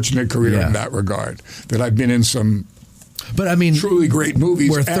very fortunate career in that regard, that I've been in some But I mean, truly great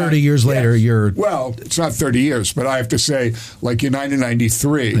movies. Where 30 years later, you're... Well, it's not 30 years, but I have to say, like United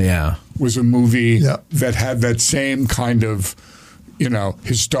 93 was a movie that had that same kind of,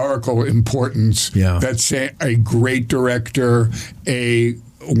 historical importance. Yeah. That's a great director, a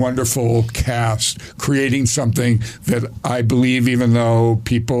wonderful cast, creating something that I believe, even though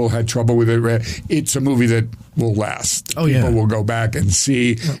people had trouble with it, it's a movie that will last. Oh, people will go back and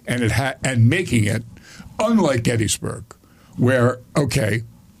see, and and making it, unlike Gettysburg, where,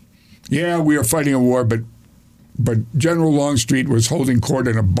 we are fighting a war, but General Longstreet was holding court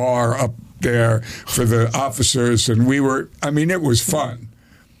in a bar up there for the officers, and it was fun.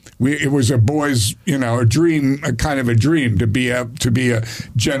 It was a boy's, a dream, a kind of a dream to be a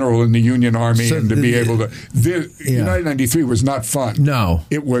general in the Union Army and to be able to. United 93 was not fun. No,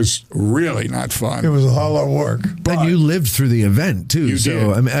 it was really not fun. It was a hollow work. But you lived through the event too. You did.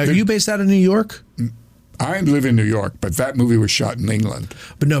 I mean, are you based out of New York? I live in New York, but that movie was shot in England.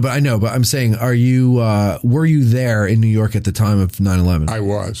 But I know. But I'm saying, were you there in New York at the time of 9/11? I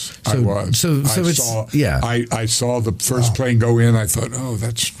was. I saw the first plane go in. I thought, oh,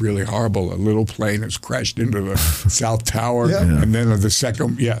 that's really horrible. A little plane has crashed into the South Tower. And then the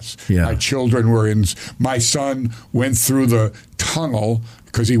second, my children were in. My son went through the tunnel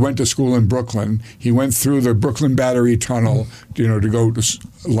because he went to school in Brooklyn. He went through the Brooklyn Battery Tunnel, to go to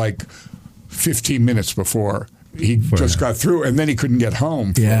 15 minutes before he just got through, and then he couldn't get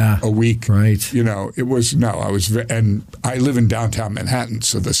home for a week. Right. It was, and I live in downtown Manhattan,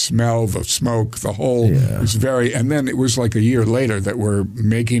 so the smell, the smoke, the whole was and then it was like a year later that we're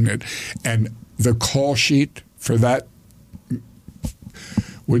making it, and the call sheet for that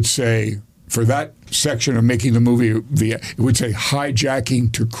would say, for that section of making the movie, it would say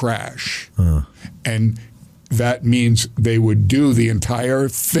hijacking to crash. And that means they would do the entire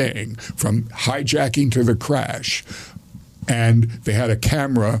thing from hijacking to the crash. And they had a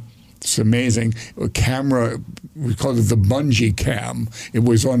camera. It's amazing. A camera, we called it the bungee cam. It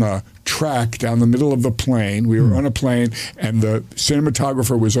was on a track down the middle of the plane. We were on a plane, and the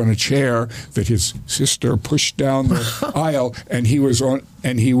cinematographer was on a chair that his sister pushed down the aisle, and he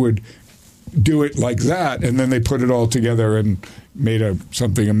would do it like that, and then they put it all together and made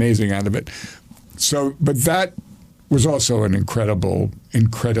something amazing out of it. So, but that was also an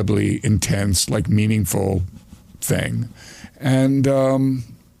incredibly intense, meaningful thing. And,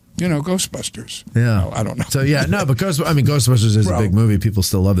 Ghostbusters. Yeah. I don't know. So, but Ghostbusters is a big movie. People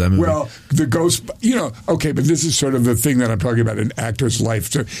still love that movie. Well, but this is sort of the thing that I'm talking about in actor's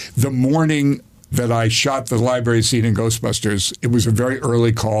life. So the morning that I shot the library scene in Ghostbusters, it was a very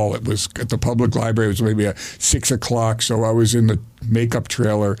early call. It was at the public library. It was maybe 6 o'clock. So I was in the makeup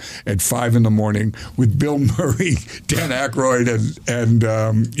trailer at 5 in the morning with Bill Murray, Dan Aykroyd, and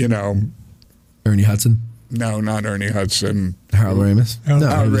Ernie Hudson? No, not Ernie Hudson. Harold Ramis? Harold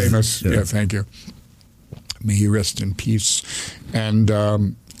Ramis. Yeah, thank you. May he rest in peace. And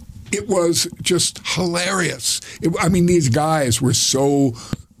it was just hilarious. These guys were so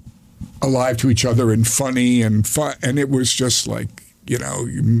alive to each other and funny and fun, and it was just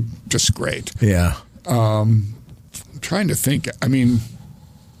just great. Yeah. I'm trying to think. God.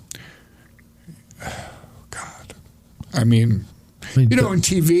 In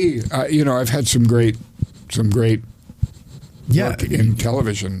TV, I've had some great work in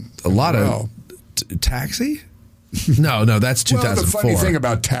television. A lot of Taxi? No, that's 2004. Well, the funny thing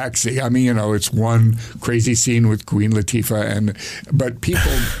about Taxi, it's one crazy scene with Queen Latifah, but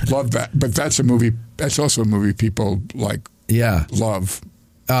people love that. But that's also a movie people love.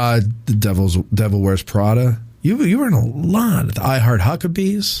 The Devil Wears Prada. You were in a lot of the I Heart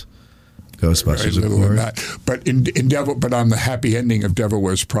Huckabees. Ghostbusters, very little of that. But in Devil, but on the happy ending of Devil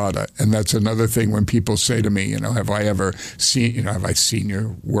Wears Prada, and that's another thing when people say to me, have I seen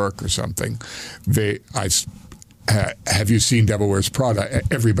your work or something? Have you seen Devil Wears Prada?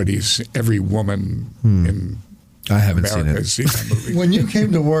 Every woman in I haven't America has seen that movie. When you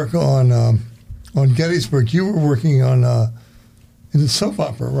came to work on Gettysburg, you were working on in a soap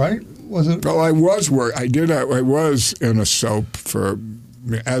opera, right? Was it? Well, I was in a soap for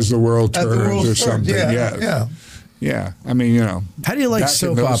As the World Turns or something. Yeah. I mean, How do you like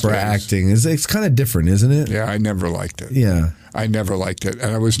soap opera acting? It's kind of different, isn't it? Yeah, I never liked it. Yeah. I never liked it.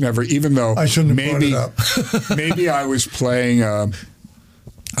 And I was never, even though I shouldn't have brought it up. maybe I was playing I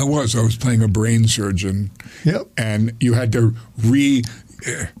was playing a brain surgeon. Yep. And you had to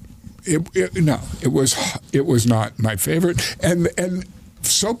it was not my favorite. And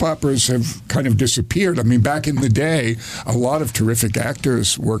soap operas have kind of disappeared. I mean, back in the day, a lot of terrific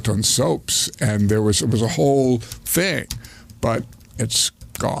actors worked on soaps, and it was a whole thing, but it's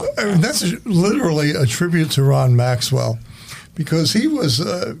gone. I mean, that's literally a tribute to Ron Maxwell, because he was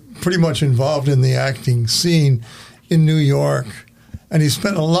pretty much involved in the acting scene in New York, and he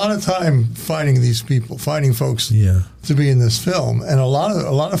spent a lot of time finding these people, finding folks to be in this film, and a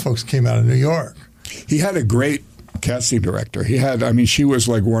lot of folks came out of New York. He had a great casting director. She was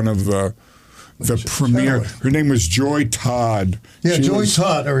like one of the premier. Her name was Joy Todd. Yeah, Joy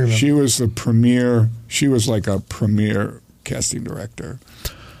Todd, I remember. She was the premier. She was like a premier casting director.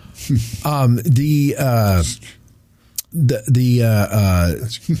 What's going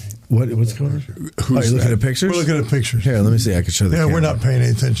on? Who's you looking at pictures? We're looking at pictures. Here, let me see. I can show the camera. We're not paying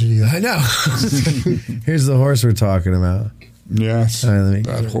any attention to you. I know. Here's the horse we're talking about. Yes,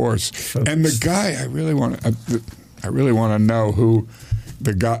 that horse. Focus. And the guy, I really want to know who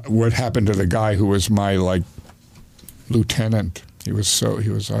the guy. What happened to the guy who was my lieutenant? I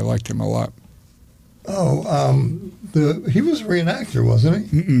liked him a lot. He was a reenactor, wasn't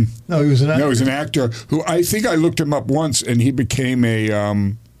he? Mm-mm. No, he was an actor. No, he was an actor who I think I looked him up once, and he became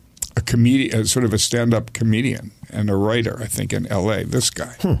a comedian, sort of a stand-up comedian and a writer, I think, in L.A. This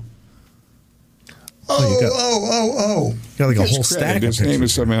guy. Got like a whole stack. His name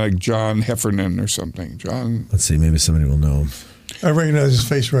is something like John Heffernan or something. John. Let's see. Maybe somebody will know him. I recognize his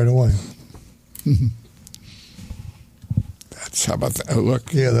face right away. How about that? Oh,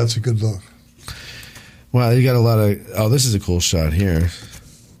 look. Yeah, that's a good look. Wow, you got a lot of. Oh, this is a cool shot here.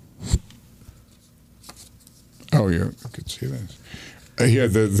 Oh, yeah, I could see this.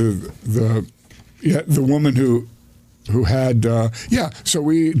 The woman who had So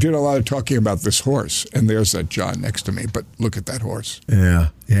we did a lot of talking about this horse, and there's that John next to me. But look at that horse.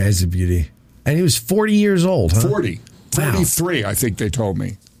 Yeah, he's a beauty, and he was 40 years old. Huh? 43, I think they told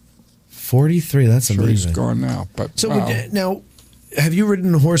me. 43. That's amazing. He's gone now, but so now. Have you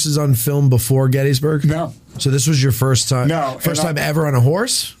ridden horses on film before Gettysburg? No. So this was your first time? No. First time ever on a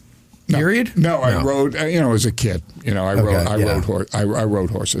horse? Period? No, I rode, as a kid. I rode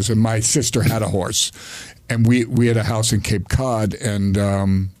horses. And my sister had a horse. And we had a house in Cape Cod. And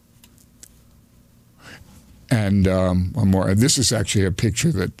one more. And this is actually a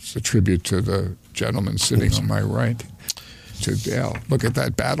picture that's a tribute to the gentleman sitting on my right, to Dale. Look at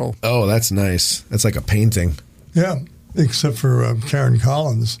that battle. Oh, that's nice. That's like a painting. Yeah. Except for Karen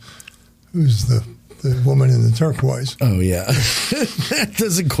Collins, who's the woman in the turquoise. Oh, yeah. That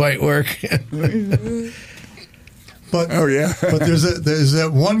doesn't quite work. But there's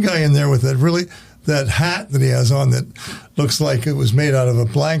that one guy in there with that hat that he has on that looks like it was made out of a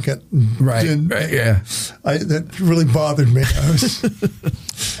blanket. Right, yeah. That really bothered me.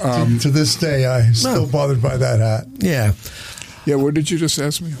 To this day, I'm still bothered by that hat. Yeah. Yeah, what did you just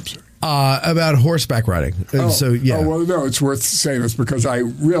ask me? I'm sorry. About horseback riding. So, yeah. Oh, well, no, it's worth saying this because I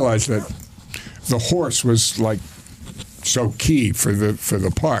realized that the horse was like so key for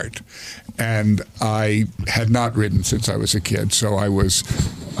the part, and I had not ridden since I was a kid. So I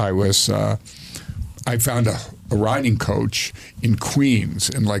found a riding coach in Queens,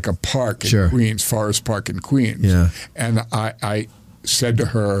 in like a park in Queens, Forest Park in Queens. Yeah. And I said to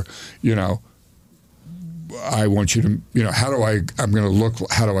her, I want you to, how do I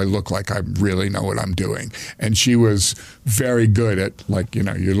look like I really know what I'm doing? And she was very good at,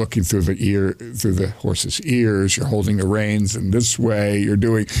 you're looking through the horse's ears, you're holding the reins in this way,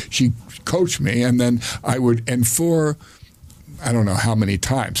 she coached me, and then I don't know how many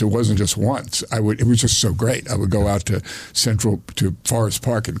times, it wasn't just once, it was just so great. I would go out to Forest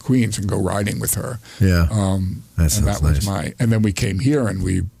Park in Queens and go riding with her. Yeah. That was and then we came here and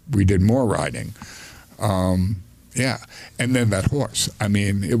we did more riding. And then that horse. I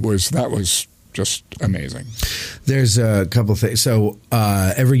mean, that was just amazing. There's a couple of things. So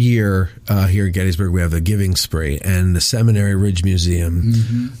every year here at Gettysburg, we have a giving spree, and the Seminary Ridge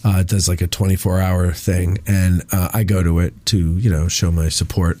Museum does like a 24-hour thing, and I go to it to show my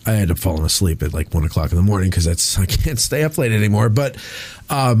support. I had to fall asleep at like 1 o'clock in the morning because I can't stay up late anymore. But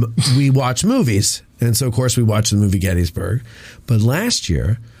we watch movies, and so of course we watched the movie Gettysburg. But last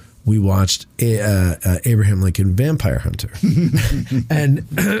year we watched Abraham Lincoln Vampire Hunter. And,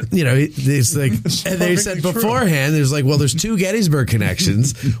 it's like, and they said beforehand, there's like, well, there's two Gettysburg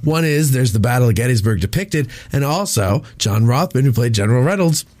connections. One is there's the Battle of Gettysburg depicted, and also John Rothman, who played General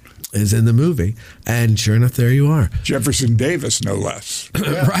Reynolds, is in the movie. And sure enough, there you are. Jefferson Davis, no less.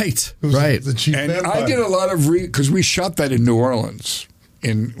 Yeah. Right. The chief And vampire. I did a lot of because we shot that in New Orleans,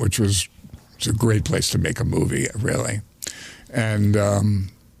 which was a great place to make a movie, really. And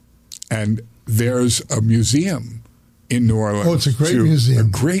there's a museum in New Orleans. Oh, it's a great museum. A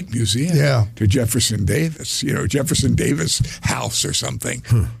great museum. Yeah. To Jefferson Davis. Jefferson Davis house or something.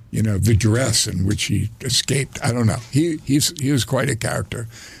 The dress in which he escaped. I don't know. He was quite a character.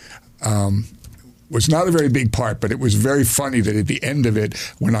 Was not a very big part, but it was very funny that at the end of it,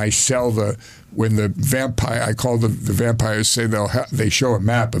 when I when the vampire, I call the vampires, say they show a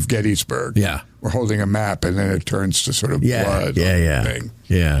map of Gettysburg. Yeah. We're holding a map, and then it turns to sort of blood. Thing.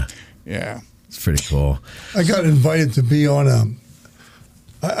 Yeah. Yeah. It's pretty cool. I got invited to be on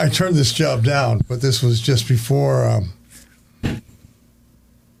I turned this job down, but this was just before. I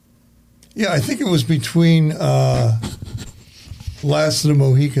think it was between Last of the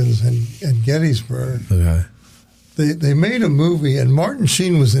Mohicans and Gettysburg. Okay. They made a movie, and Martin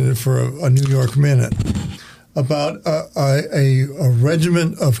Sheen was in it for a New York Minute, about a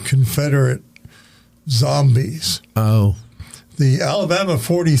regiment of Confederate zombies. Oh. The Alabama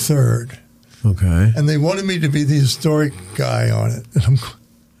 43rd. Okay. And they wanted me to be the historic guy on it. And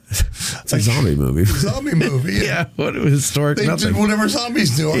It's a zombie movie. Zombie movie. Yeah. What historic They nothing. did whatever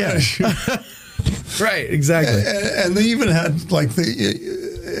zombies do. Yeah. Right, exactly. And they even had like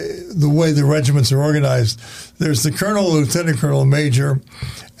the way the regiments are organized. There's the colonel, lieutenant colonel, major,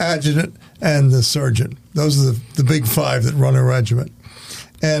 adjutant, and the surgeon. Those are the big five that run a regiment.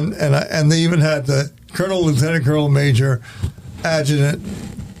 And they even had the colonel, lieutenant colonel, major, adjutant,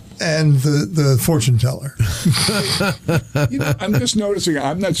 and the fortune teller. I'm just noticing.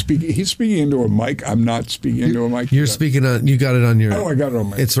 I'm not speaking. He's speaking into a mic. I'm not speaking into a mic. You're speaking on. You got it on your. Oh, I got it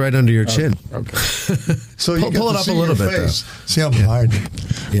on my. It's right under your chin. Okay. So you Pull it up a little bit, though. See how I'm hiding.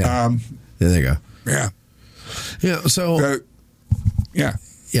 Yeah. There you go. Yeah. Yeah. So. Yeah.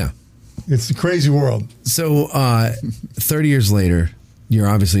 Yeah. It's a crazy world. So 30 years later, you're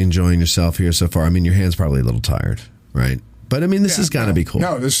obviously enjoying yourself here so far. I mean, your hand's probably a little tired, right? But I mean, this has got to be cool.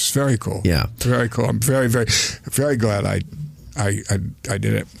 No, this is very cool. Yeah, very cool. I'm very, very, very glad I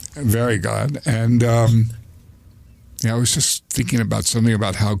did it. I'm very glad. And I was just thinking about something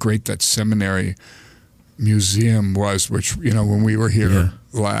about how great that seminary museum was. Which when we were here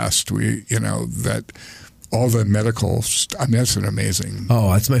last, that all the medical. I mean, that's an amazing.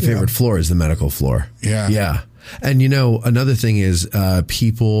 Oh, that's my favorite floor. Is the medical floor. Yeah, yeah. And another thing is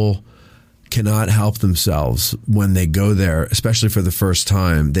people cannot help themselves when they go there, especially for the first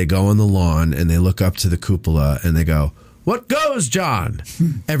time. They go on the lawn and they look up to the cupola and they go, "What goes, John?"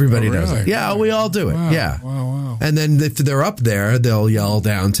 Everybody does it. Yeah, we all do it. Wow, yeah. Wow. And then if they're up there, they'll yell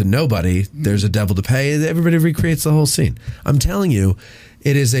down to nobody, "There's a devil to pay." Everybody recreates the whole scene. I'm telling you,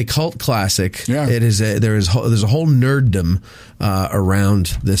 it is a cult classic. Yeah. It is. There's a whole nerddom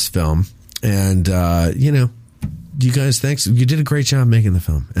around this film, and you guys, thanks. You did a great job making the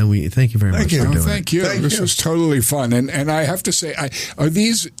film, and we thank you very much for doing it. Thank you. This was totally fun, and I have to say, are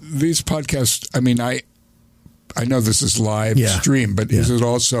these podcasts? I mean, I know this is live stream, but is it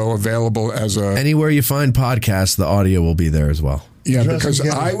also available as anywhere you find podcasts? The audio will be there as well. Yeah, because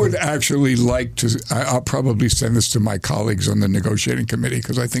I would actually like to. I'll probably send this to my colleagues on the negotiating committee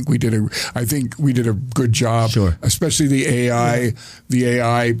because I think we did a good job. Sure, especially the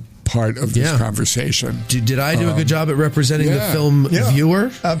AI part of this conversation. Did I do a good job at representing the film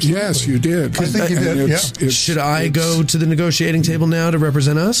viewer? Absolutely. Yes, you did. I think you did. Should I go to the negotiating table now to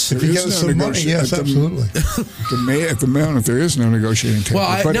represent us? If you get us some money, yes, absolutely. At the moment, there is no negotiating table.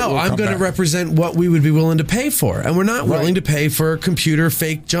 Well, I'm going to represent what we would be willing to pay for, and we're not willing to pay for computer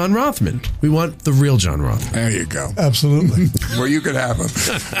fake John Rothman. We want the real John Rothman. There you go. Absolutely. Well, you could have him.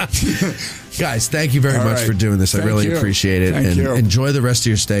 Guys, thank you very much for doing this. I really appreciate it. Thank you. Enjoy the rest of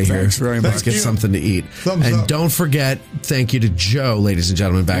your stay here. Thanks very much. Let's get something to eat. Thumbs up. Don't forget, thank you to Joe, ladies and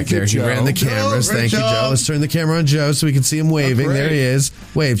gentlemen, back there. He ran the cameras. Thank you, Joe. Let's turn the camera on Joe so we can see him waving. There he is.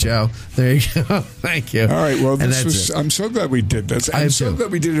 Wave, Joe. There you go. Thank you. All right. Well, I'm so glad we did this. I'm so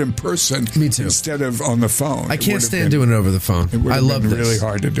glad we did it in person. Me too. Instead of on the phone. I can't stand doing it over the phone. I love this. Really this.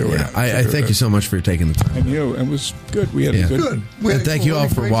 hard to do it. I thank you so much for taking the time. And it was good. We had a good. And thank you all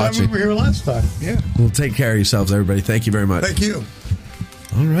for watching. We were here last time. Yeah. Well, take care of yourselves, everybody. Thank you very much. Thank you.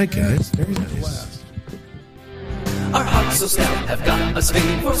 All right, guys. Very nice. Our hearts so stout have got us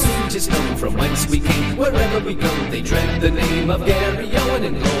famed, for soon 'tis known from whence we came. Wherever we go, they dread the name of Gary Owen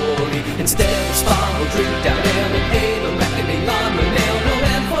in glory. Instead of spa, we'll drink down ale and